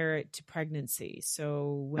compare it to pregnancy.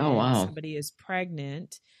 So when somebody is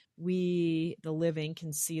pregnant, the living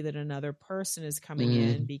can see that another person is coming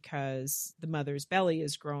in, because the mother's belly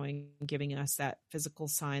is growing, giving us that physical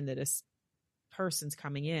sign that a person's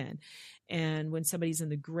coming in. And when somebody's in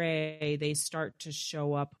the gray, they start to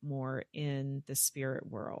show up more in the spirit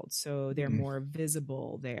world. So they're more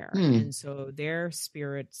visible there. And so their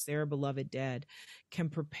spirits, their beloved dead, can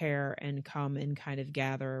prepare and come and kind of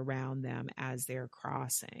gather around them as they're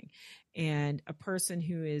crossing. And a person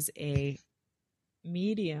who is a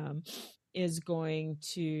medium is going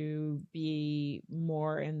to be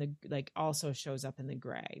more in the, also shows up in the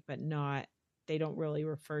gray, but they don't really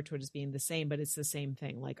refer to it as being the same, but it's the same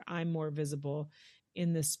thing. Like, I'm more visible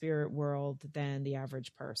in the spirit world than the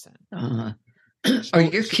average person. Are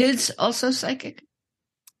your kids also psychic?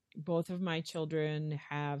 Both of my children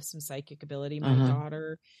have some psychic ability. My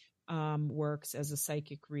daughter works as a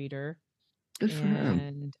psychic reader. Good for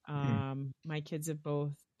and my kids have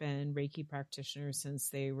both been Reiki practitioners since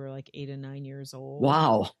they were like 8 and 9 years old.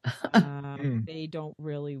 Wow. They don't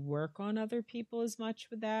really work on other people as much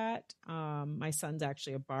with that. My son's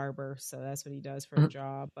actually a barber, so that's what he does for a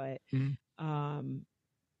job. But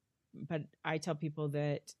I tell people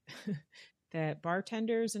that that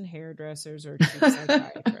bartenders and hairdressers are cheap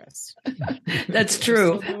psychiatrists. That's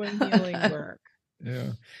true. Still doing healing work.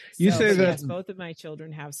 Yeah. You say that yes, both of my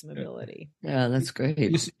children have some ability. Yeah, that's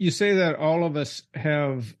great. You say that all of us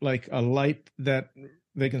have like a light that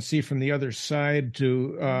they can see from the other side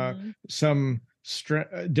to some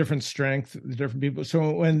different strength, different people.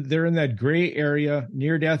 So when they're in that gray area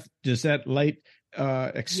near death, does that light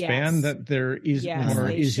expand, that they're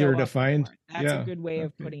easier to find? That's a good way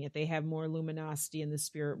of putting it. They have more luminosity in the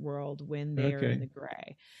spirit world when they are in the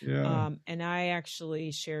gray. Yeah. And I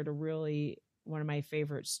actually shared one of my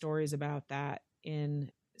favorite stories about that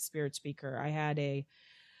in Spirit Speaker. I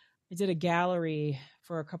did a gallery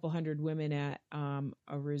for a couple hundred women at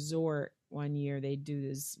a resort one year. They do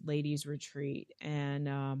this ladies retreat,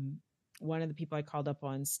 and one of the people I called up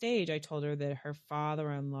on stage, I told her that her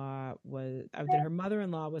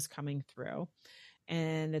mother-in-law was coming through,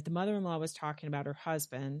 and that the mother-in-law was talking about her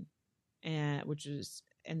husband, which is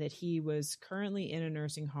and that he was currently in a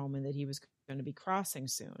nursing home and that he was going to be crossing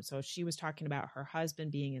soon. So she was talking about her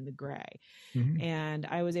husband being in the gray. Mm-hmm. And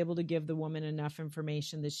I was able to give the woman enough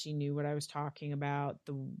information that she knew what I was talking about.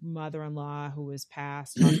 The mother-in-law who was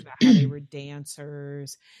passed talked about how they were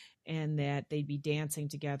dancers and that they'd be dancing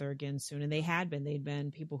together again soon. And they'd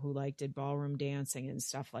been people who did ballroom dancing and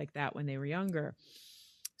stuff like that when they were younger.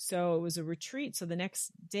 So it was a retreat. So the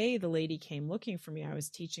next day, the lady came looking for me. I was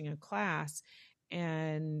teaching a class,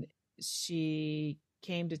 and she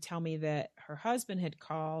came to tell me that her husband had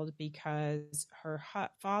called because her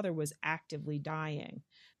father was actively dying.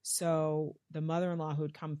 So the mother-in-law who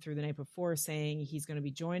had come through the night before saying he's going to be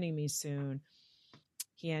joining me soon,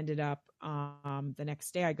 he ended up the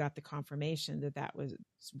next day I got the confirmation that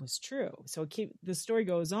was true. So the story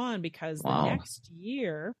goes on because the next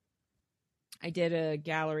year I did a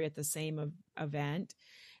gallery at the same event,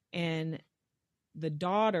 and the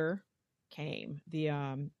daughter came, the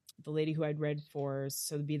lady who I'd read for,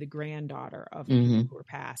 so to be the granddaughter of the people who were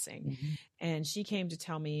passing. Mm-hmm. And she came to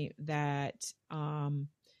tell me that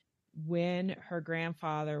when her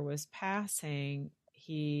grandfather was passing,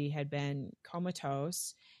 he had been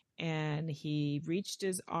comatose, and he reached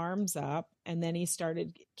his arms up and then he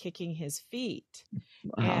started kicking his feet.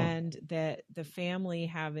 Wow. And that the family,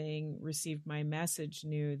 having received my message,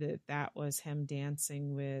 knew that was him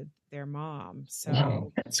dancing with their mom.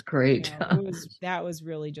 So that's great. That was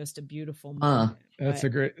really just a beautiful moment. That's a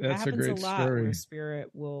great story. Where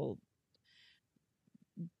spirit will,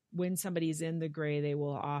 when somebody's in the gray, they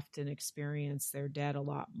will often experience their dead a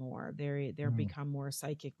lot more. They're become more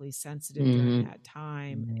psychically sensitive during that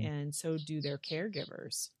time, and so do their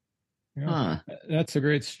caregivers. Yeah. That's a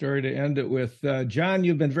great story to end it with. John,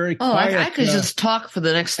 you've been very quiet. I could just talk for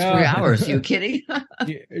the next 3 hours. Are you kidding?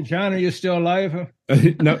 John, are you still alive?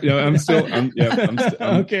 No, I'm still.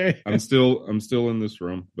 Okay. I'm still in this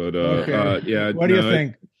room, but yeah. What do you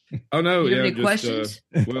think? Oh no! You have any questions?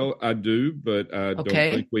 Well, I do, but I don't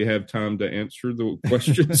think we have time to answer the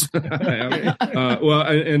questions. Well,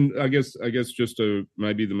 and I guess just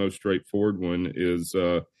maybe the most straightforward one is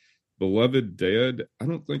beloved dead. I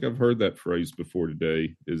don't think I've heard that phrase before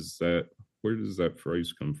today. Where does that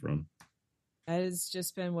phrase come from? That has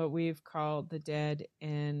just been what we've called the dead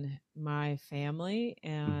in my family.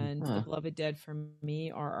 And the beloved dead for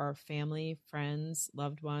me are our family, friends,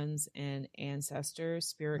 loved ones, and ancestors,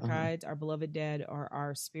 spirit guides. Our beloved dead are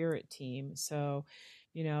our spirit team. So,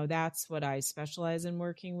 that's what I specialize in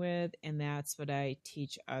working with. And that's what I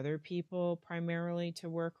teach other people primarily to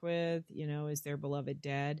work with, is their beloved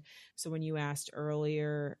dead. So when you asked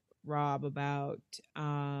earlier, Rob, about,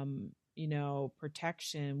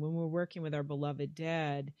 protection, when we're working with our beloved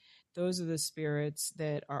dead, those are the spirits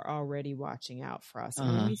that are already watching out for us.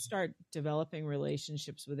 And when we start developing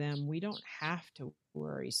relationships with them, we don't have to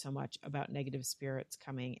worry so much about negative spirits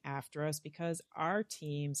coming after us because our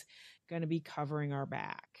team's going to be covering our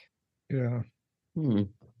back. Yeah. Yeah.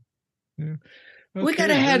 Okay, we got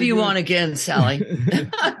to have you on again, Sally.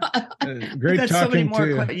 Great talking to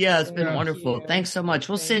you. Yeah, it's been wonderful. Thanks so much.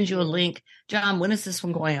 We'll send you a link. John, when is this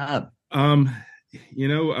one going up? I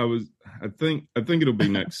think it'll be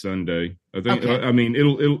next Sunday. I think. Okay. I mean,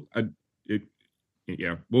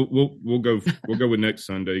 we'll go with next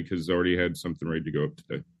Sunday because I already had something ready to go up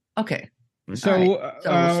today. Okay. So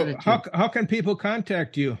how can people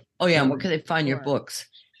contact you? Oh yeah, and where can they find your books?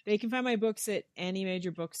 They can find my books at any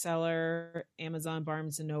major bookseller, Amazon,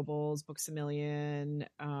 Barnes and Nobles, Books A Million.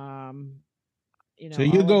 So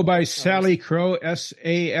you go by Salicrow,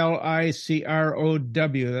 Salicrow.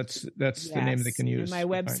 That's the name they can use. And my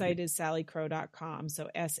website is salicrow.com. So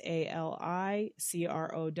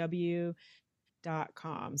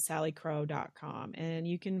salicrow.com, salicrow.com. And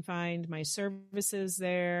you can find my services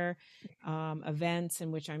there, events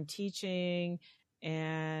in which I'm teaching,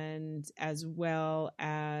 and as well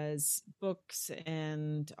as books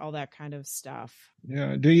and all that kind of stuff.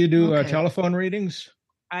 Yeah. Do you do telephone readings?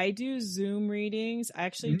 I do Zoom readings. I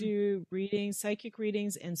actually do psychic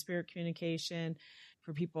readings and spirit communication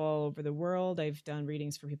for people all over the world. I've done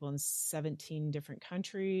readings for people in 17 different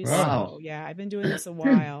countries. Wow. So, yeah, I've been doing this a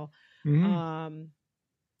while.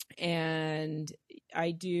 And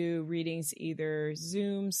I do readings either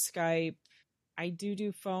Zoom, Skype. I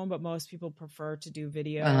do phone, but most people prefer to do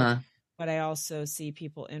video. But I also see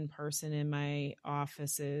people in person in my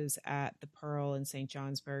offices at the Pearl in St.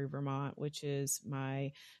 Johnsbury, Vermont, which is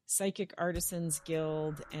my Psychic Artisans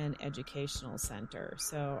Guild and Educational Center.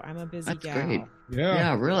 So I'm a busy gal. Great.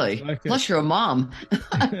 Yeah, really. Plus you're a mom.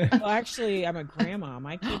 Well, actually, I'm a grandma.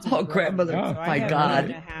 My kids are grandmother. So my God.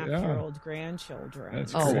 1.5-year-old grandchildren.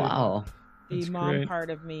 Wow. The mom great. part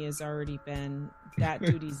of me has already been, that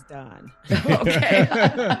duty's done. Okay.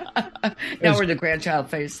 Now we're the grandchild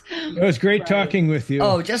phase. It was great talking with you.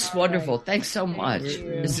 Oh, just wonderful. Thanks so much.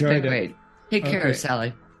 This has been great. Take care,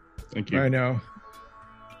 Sally. Thank you. Bye now.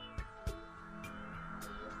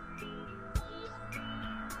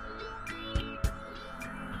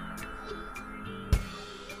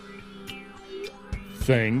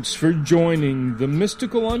 Thanks for joining the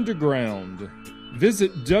Mystical Underground.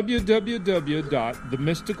 Visit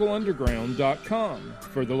www.themysticalunderground.com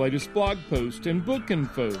for the latest blog post and book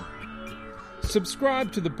info.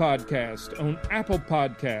 Subscribe to the podcast on Apple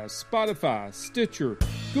Podcasts, Spotify, Stitcher,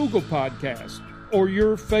 Google Podcasts, or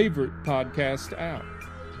your favorite podcast app.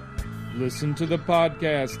 Listen to the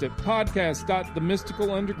podcast at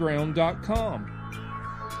podcast.themysticalunderground.com.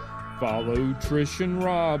 Follow Trish and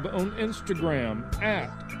Rob on Instagram at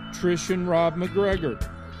Trish and Rob McGregor.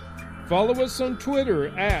 Follow us on Twitter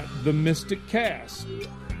at The Mystic Cast.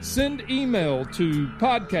 Send email to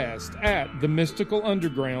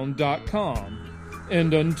podcast@themysticalunderground.com.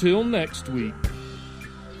 And until next week,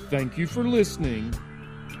 thank you for listening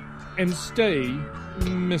and stay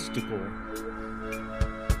mystical.